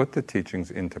 as we put the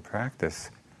teachings into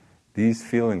practice, these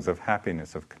feelings of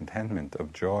happiness, of contentment,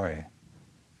 of joy,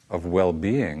 of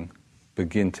well-being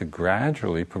begin to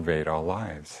gradually pervade our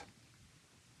lives.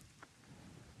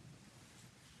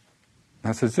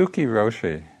 Now, Suzuki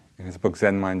Roshi, in his book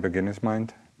Zen Mind, Beginner's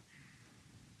Mind,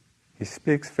 he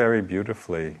speaks very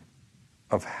beautifully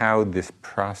of how this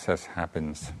process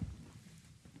happens.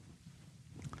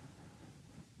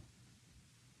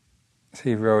 So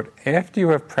he wrote, after you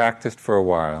have practiced for a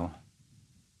while,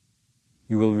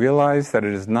 you will realize that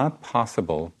it is not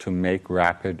possible to make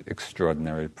rapid,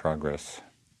 extraordinary progress.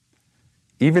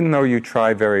 Even though you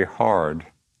try very hard,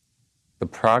 the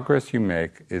progress you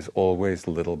make is always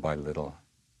little by little.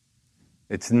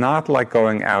 It's not like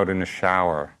going out in a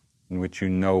shower in which you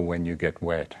know when you get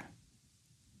wet.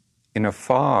 In a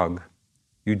fog,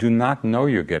 you do not know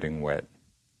you're getting wet.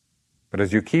 But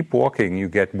as you keep walking, you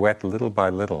get wet little by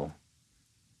little.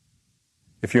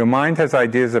 If your mind has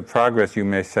ideas of progress, you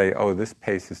may say, oh, this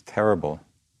pace is terrible.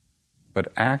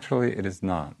 But actually, it is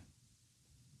not.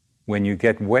 When you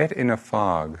get wet in a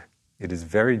fog, it is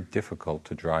very difficult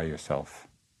to dry yourself.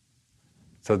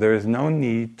 So there is no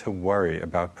need to worry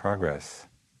about progress.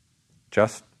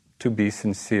 Just to be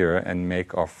sincere and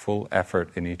make our full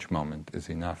effort in each moment is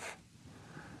enough.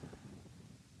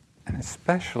 And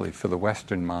especially for the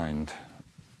Western mind,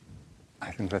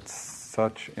 I think that's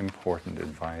such important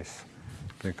advice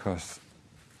because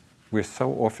we're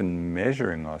so often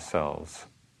measuring ourselves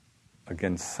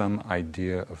against some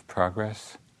idea of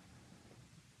progress.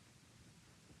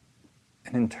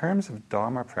 And in terms of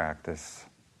Dharma practice,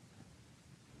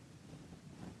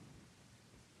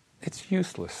 it's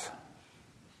useless.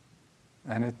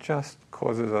 And it just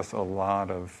causes us a lot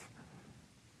of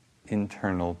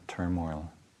internal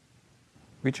turmoil.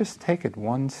 We just take it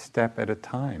one step at a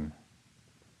time.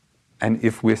 And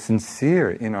if we're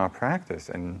sincere in our practice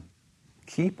and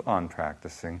keep on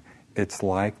practicing, it's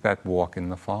like that walk in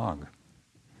the fog.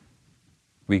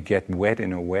 We get wet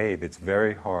in a way that's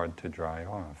very hard to dry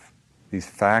off. These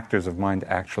factors of mind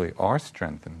actually are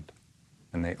strengthened,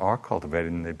 and they are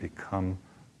cultivated, and they become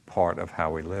part of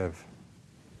how we live.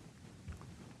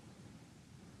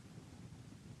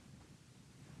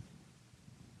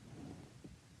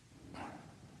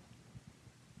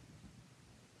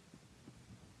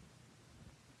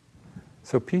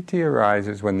 So piti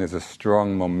arises when there's a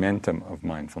strong momentum of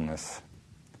mindfulness.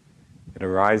 It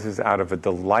arises out of a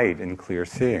delight in clear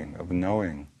seeing, of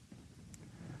knowing.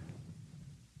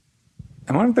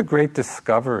 And one of the great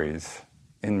discoveries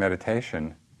in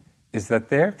meditation is that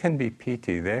there can be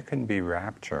piti, there can be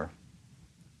rapture,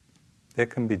 there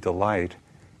can be delight,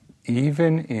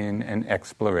 even in an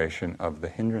exploration of the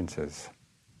hindrances.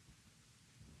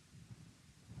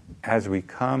 As we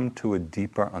come to a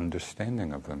deeper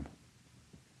understanding of them.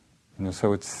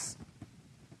 So it's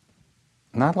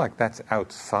not like that's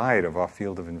outside of our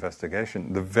field of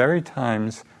investigation. The very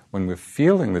times when we're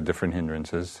feeling the different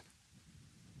hindrances,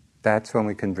 that's when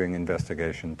we can bring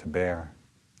investigation to bear.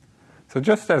 So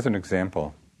just as an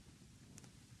example,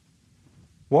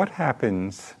 what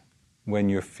happens when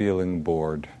you're feeling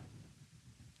bored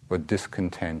or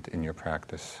discontent in your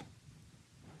practice?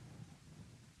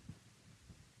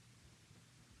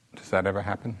 Does that ever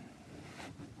happen?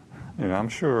 I'm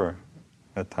sure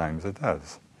at times it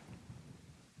does.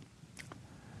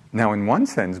 Now, in one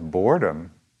sense,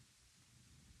 boredom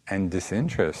and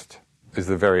disinterest is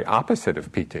the very opposite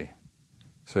of piti.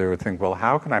 So you would think, well,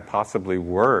 how can I possibly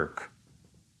work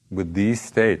with these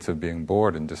states of being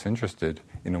bored and disinterested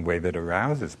in a way that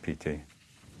arouses piti?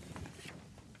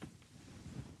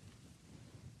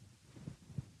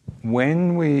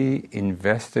 When we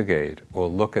investigate or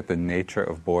look at the nature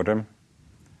of boredom,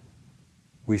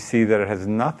 we see that it has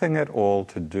nothing at all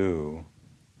to do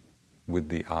with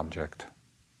the object.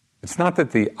 It's not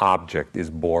that the object is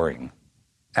boring,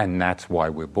 and that's why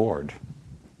we're bored.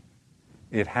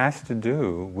 It has to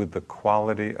do with the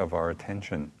quality of our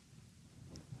attention.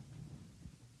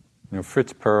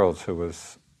 Fritz Perls, who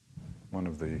was one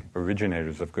of the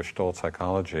originators of Gestalt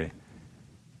psychology,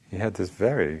 he had this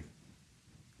very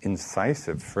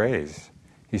incisive phrase.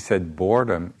 He said,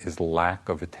 boredom is lack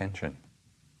of attention.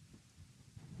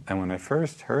 And when I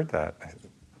first heard that,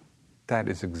 that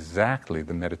is exactly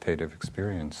the meditative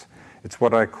experience. It's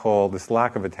what I call, this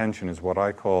lack of attention is what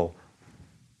I call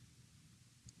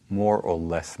more or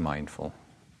less mindful.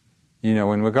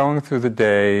 When we're going through the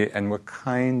day and we're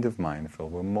kind of mindful,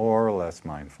 we're more or less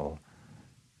mindful,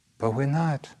 but we're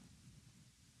not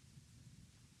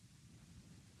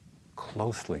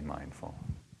closely mindful.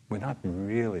 We're not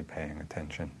really paying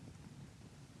attention.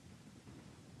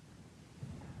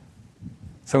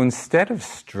 So instead of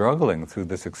struggling through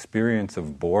this experience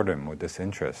of boredom or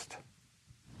disinterest,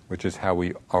 which is how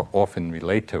we often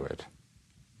relate to it,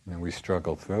 and we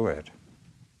struggle through it,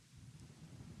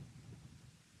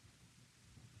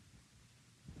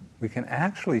 we can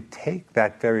actually take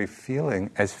that very feeling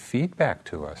as feedback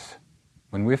to us.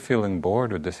 When we're feeling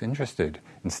bored or disinterested,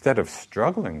 instead of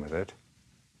struggling with it,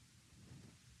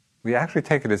 we actually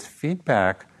take it as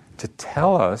feedback to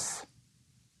tell us,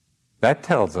 that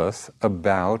tells us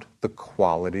about the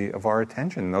quality of our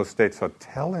attention. Those states are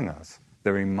telling us,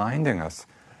 they're reminding us,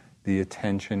 the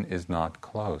attention is not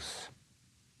close.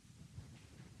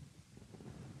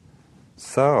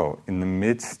 So, in the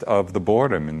midst of the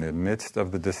boredom, in the midst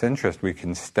of the disinterest, we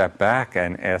can step back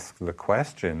and ask the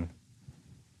question,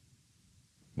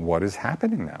 what is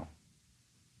happening now?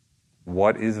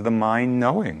 What is the mind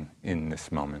knowing in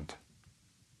this moment?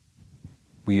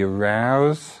 We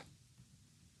arouse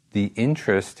the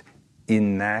interest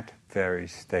in that very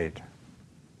state.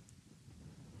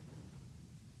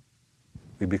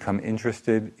 We become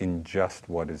interested in just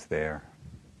what is there.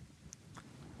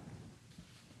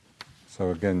 So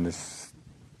again, this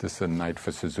is a night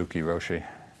for Suzuki Roshi.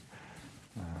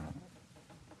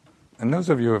 And those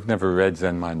of you who have never read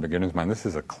Zen Mind, Beginner's Mind, this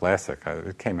is a classic.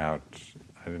 It came out,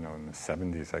 in the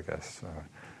 70s, I guess.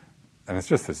 And it's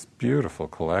just this beautiful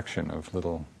collection of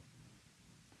little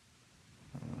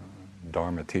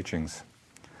Dharma teachings.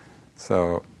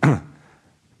 So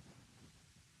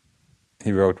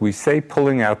he wrote, we say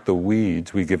pulling out the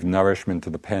weeds, we give nourishment to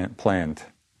the plant.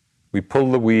 We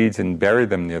pull the weeds and bury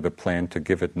them near the plant to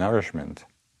give it nourishment.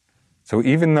 So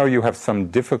even though you have some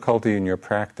difficulty in your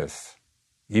practice,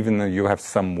 even though you have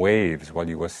some waves while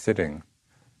you are sitting,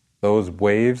 those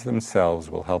waves themselves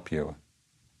will help you.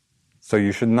 So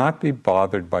you should not be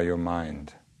bothered by your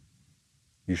mind.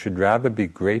 You should rather be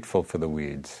grateful for the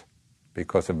weeds,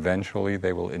 because eventually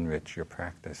they will enrich your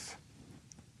practice.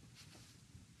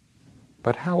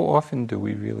 But how often do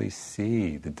we really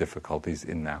see the difficulties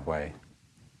in that way?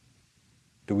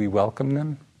 Do we welcome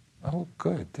them? Oh,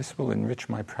 good, this will enrich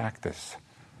my practice.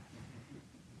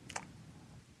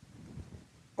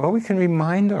 Or we can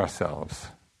remind ourselves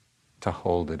to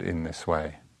hold it in this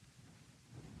way.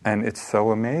 And it's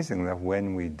so amazing that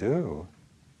when we do,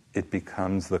 it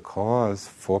becomes the cause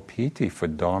for piti, for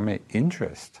Dharma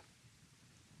interest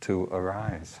to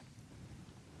arise.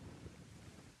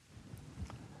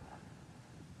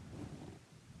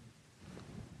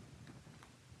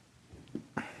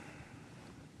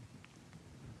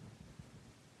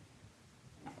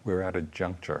 We're at a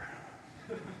juncture.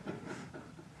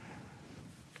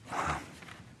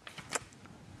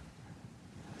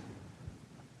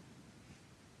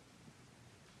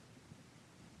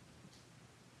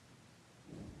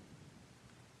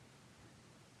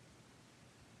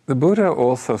 The Buddha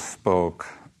also spoke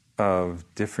of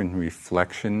different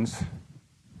reflections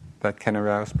that can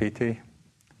arouse piti,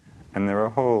 and there are a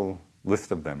whole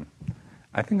list of them.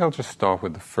 I think I'll just start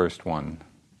with the first one,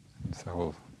 so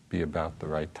we'll be about the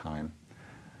right time,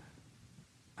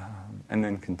 and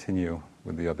then continue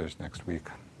with the others next week.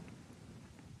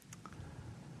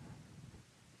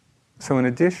 So in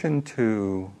addition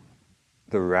to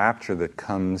the rapture that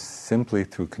comes simply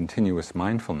through continuous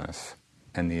mindfulness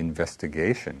and the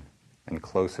investigation and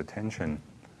close attention,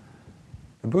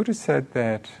 the Buddha said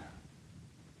that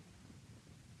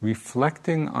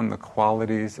reflecting on the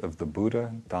qualities of the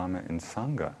Buddha, Dhamma, and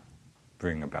Sangha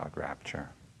bring about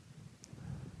rapture.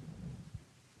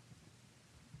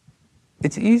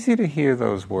 It's easy to hear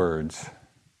those words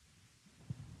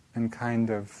and kind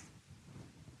of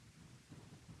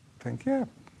think, yeah,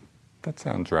 that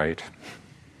sounds right.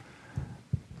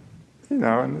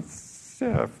 And it's,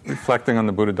 reflecting on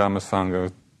the Buddha, Dhamma, Sangha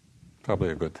is probably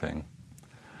a good thing.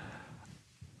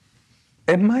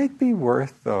 It might be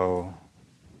worth, though,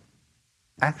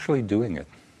 actually doing it.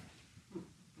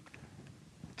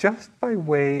 Just by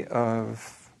way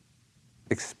of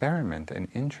experiment and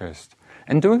interest.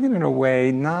 And doing it in a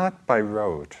way not by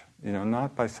rote.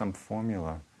 not by some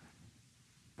formula,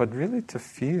 but really to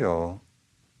feel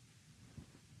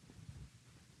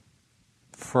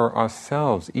for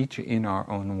ourselves, each in our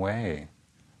own way,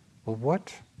 well,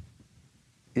 what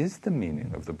is the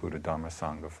meaning of the Buddha Dharma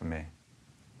Sangha for me?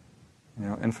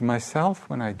 And for myself,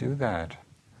 when I do that,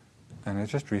 and I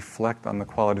just reflect on the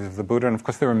qualities of the Buddha, and of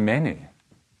course there are many,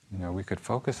 we could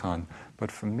focus on,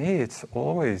 but for me it's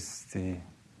always the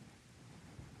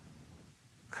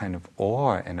kind of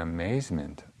awe and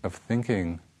amazement of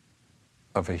thinking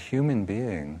of a human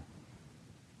being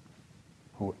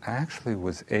who actually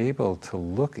was able to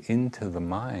look into the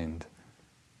mind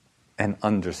and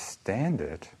understand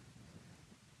it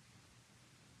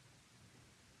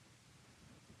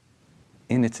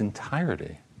in its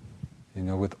entirety,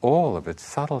 with all of its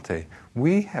subtlety.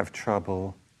 We have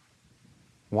trouble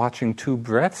watching 2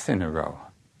 breaths in a row.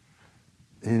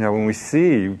 When we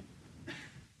see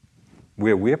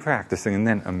where we're practicing, and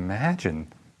then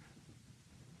imagine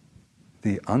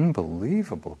the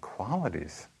unbelievable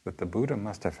qualities that the Buddha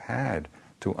must have had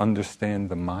to understand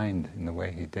the mind in the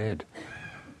way he did.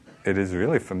 It is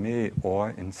really, for me,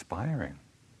 awe-inspiring.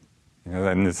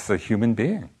 And it's a human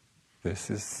being.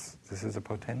 This is a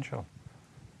potential.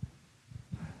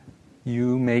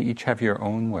 You may each have your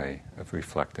own way of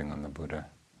reflecting on the Buddha.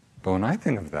 But when I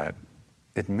think of that,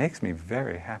 it makes me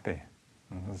very happy.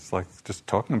 It's like just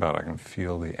talking about it, I can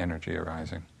feel the energy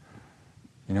arising.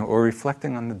 Or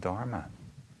reflecting on the Dharma.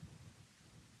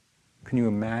 Can you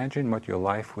imagine what your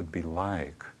life would be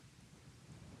like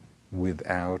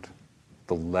without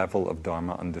the level of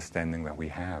Dharma understanding that we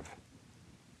have?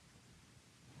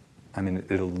 I mean,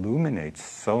 it illuminates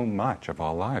so much of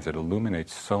our lives. It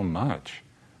illuminates so much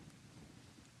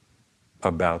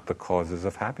about the causes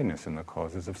of happiness and the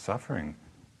causes of suffering.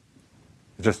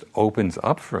 It just opens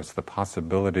up for us the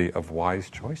possibility of wise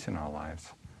choice in our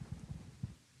lives.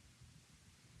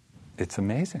 It's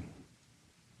amazing.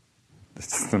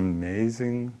 It's an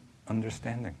amazing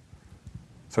understanding.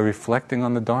 So reflecting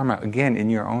on the Dharma, again, in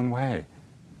your own way,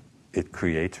 it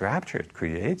creates rapture. It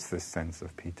creates this sense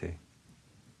of piti.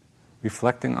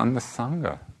 Reflecting on the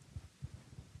Sangha.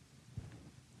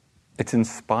 It's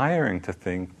inspiring to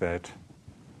think that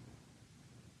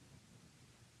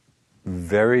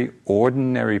very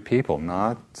ordinary people,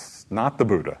 not the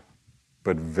Buddha,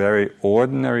 but very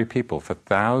ordinary people for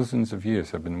thousands of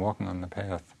years have been walking on the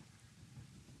path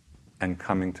and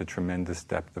coming to tremendous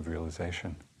depth of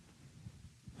realization.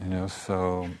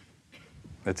 So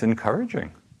it's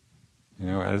encouraging,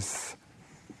 as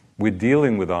we're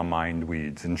dealing with our mind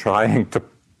weeds and trying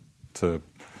to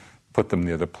put them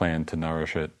near the plant to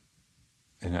nourish it.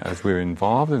 As we're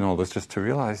involved in all this, just to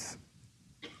realize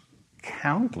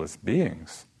countless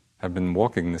beings have been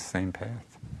walking this same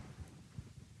path.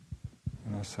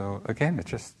 So again,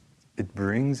 it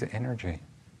brings energy.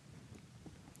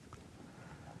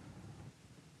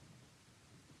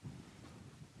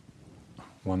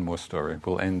 One more story.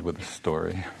 We'll end with a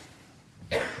story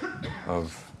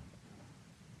of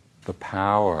the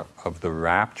power of the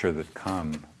rapture that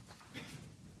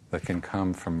can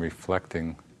come from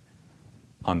reflecting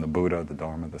on the Buddha, the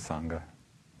Dharma, the Sangha.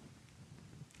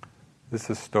 This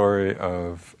is a story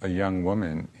of a young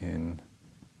woman in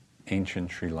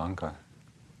ancient Sri Lanka.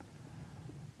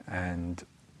 And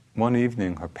one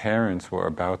evening her parents were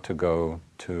about to go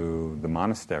to the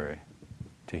monastery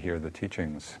to hear the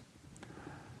teachings.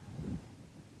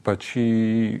 But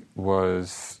she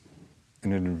was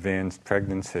in an advanced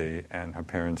pregnancy, and her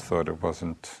parents thought it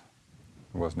wasn't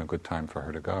a good time for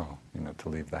her to go, to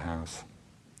leave the house.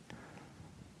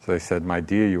 So they said, "My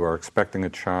dear, you are expecting a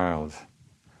child.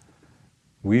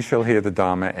 We shall hear the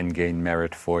Dhamma and gain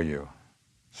merit for you."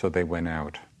 So they went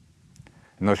out.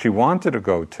 And though she wanted to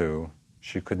go too,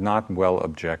 she could not well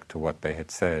object to what they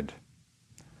had said.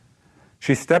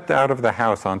 She stepped out of the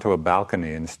house onto a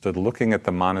balcony and stood looking at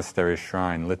the monastery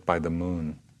shrine lit by the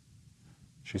moon.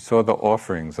 She saw the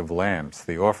offerings of lamps,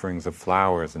 the offerings of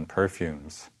flowers and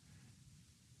perfumes.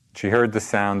 She heard the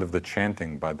sound of the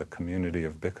chanting by the community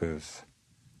of bhikkhus.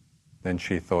 Then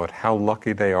she thought, how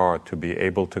lucky they are to be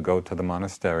able to go to the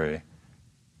monastery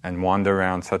and wander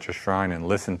around such a shrine and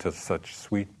listen to such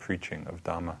sweet preaching of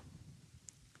Dhamma.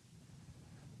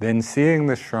 Then, seeing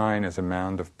the shrine as a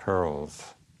mound of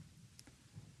pearls,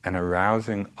 and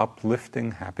arousing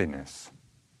uplifting happiness,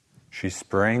 she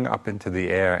sprang up into the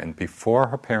air, and before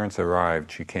her parents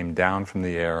arrived, she came down from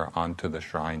the air onto the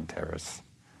shrine terrace,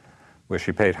 where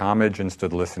she paid homage and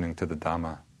stood listening to the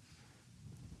Dhamma.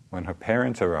 When her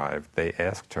parents arrived, they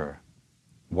asked her,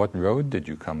 "What road did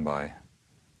you come by?"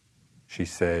 She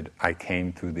said, "I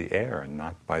came through the air,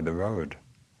 not by the road."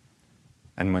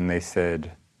 And when they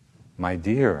said, "My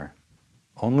dear,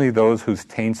 only those whose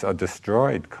taints are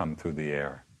destroyed come through the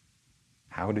air.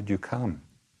 How did you come?"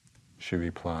 She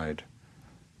replied,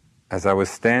 "As I was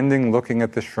standing looking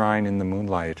at the shrine in the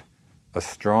moonlight, a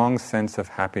strong sense of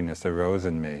happiness arose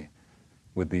in me,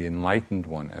 with the enlightened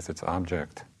one as its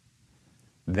object.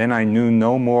 Then I knew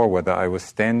no more whether I was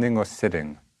standing or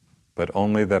sitting, but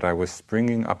only that I was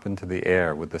springing up into the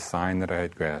air with the sign that I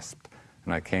had grasped,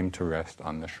 and I came to rest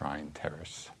on the shrine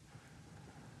terrace."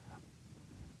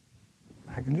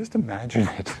 I can just imagine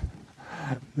it,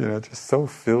 just so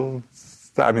filled.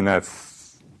 I mean,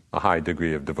 that's a high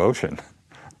degree of devotion,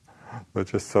 but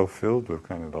just so filled with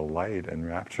kind of the light and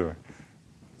rapture,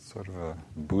 sort of a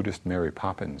Buddhist Mary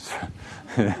Poppins.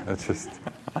 It's just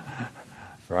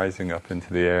rising up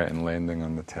into the air and landing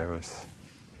on the terrace.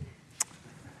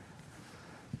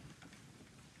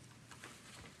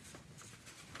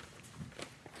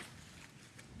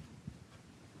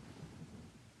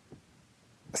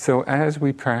 So as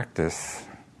we practice,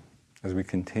 as we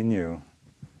continue,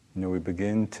 we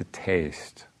begin to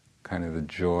taste kind of the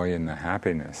joy and the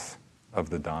happiness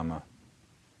of the Dhamma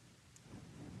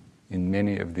in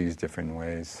many of these different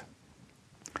ways.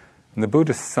 And the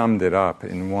Buddha summed it up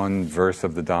in one verse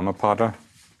of the Dhammapada.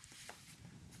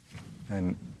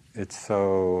 And it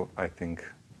so, I think,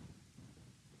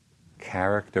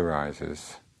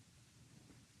 characterizes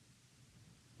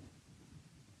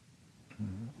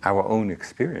our own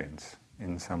experience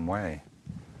in some way,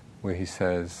 where he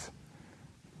says,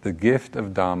 "The gift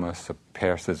of Dhamma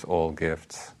surpasses all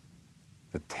gifts.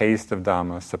 The taste of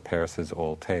Dhamma surpasses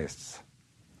all tastes.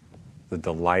 The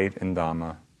delight in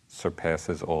Dhamma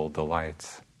surpasses all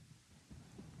delights.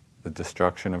 The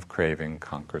destruction of craving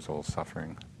conquers all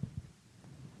suffering."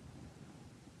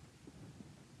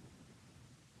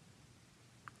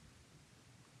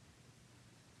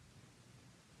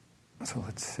 So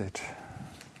let's sit,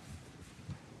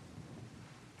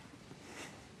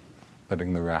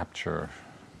 letting the rapture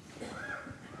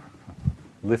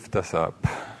lift us up.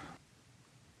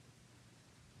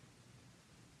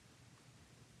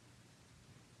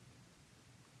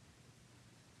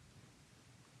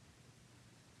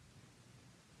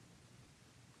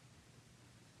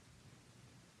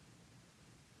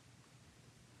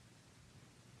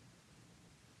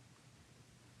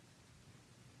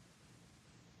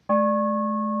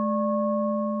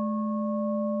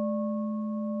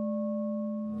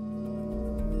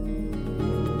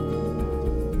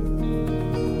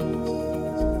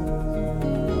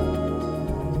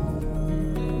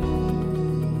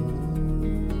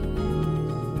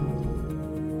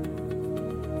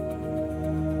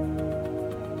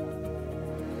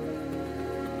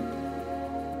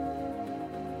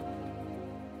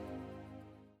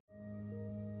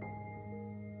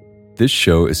 This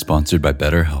show is sponsored by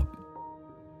BetterHelp.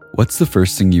 What's the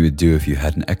first thing you would do if you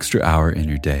had an extra hour in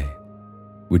your day?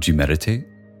 Would you meditate?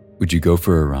 Would you go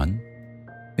for a run?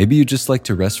 Maybe you just like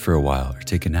to rest for a while or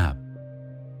take a nap.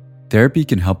 Therapy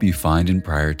can help you find and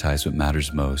prioritize what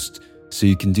matters most so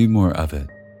you can do more of it.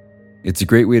 It's a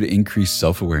great way to increase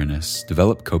self-awareness,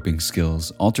 develop coping skills,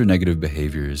 alter negative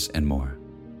behaviors, and more.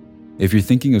 If you're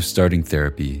thinking of starting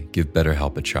therapy, give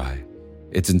BetterHelp a try.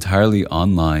 It's entirely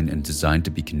online and designed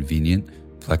to be convenient,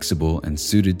 flexible, and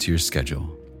suited to your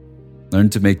schedule. Learn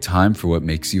to make time for what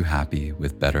makes you happy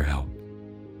with BetterHelp.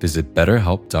 Visit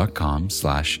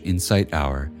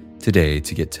betterhelp.com/insighthour today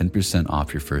to get 10%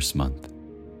 off your first month.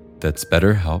 That's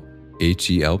BetterHelp,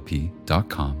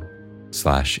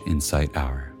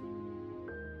 HELP.com/insighthour.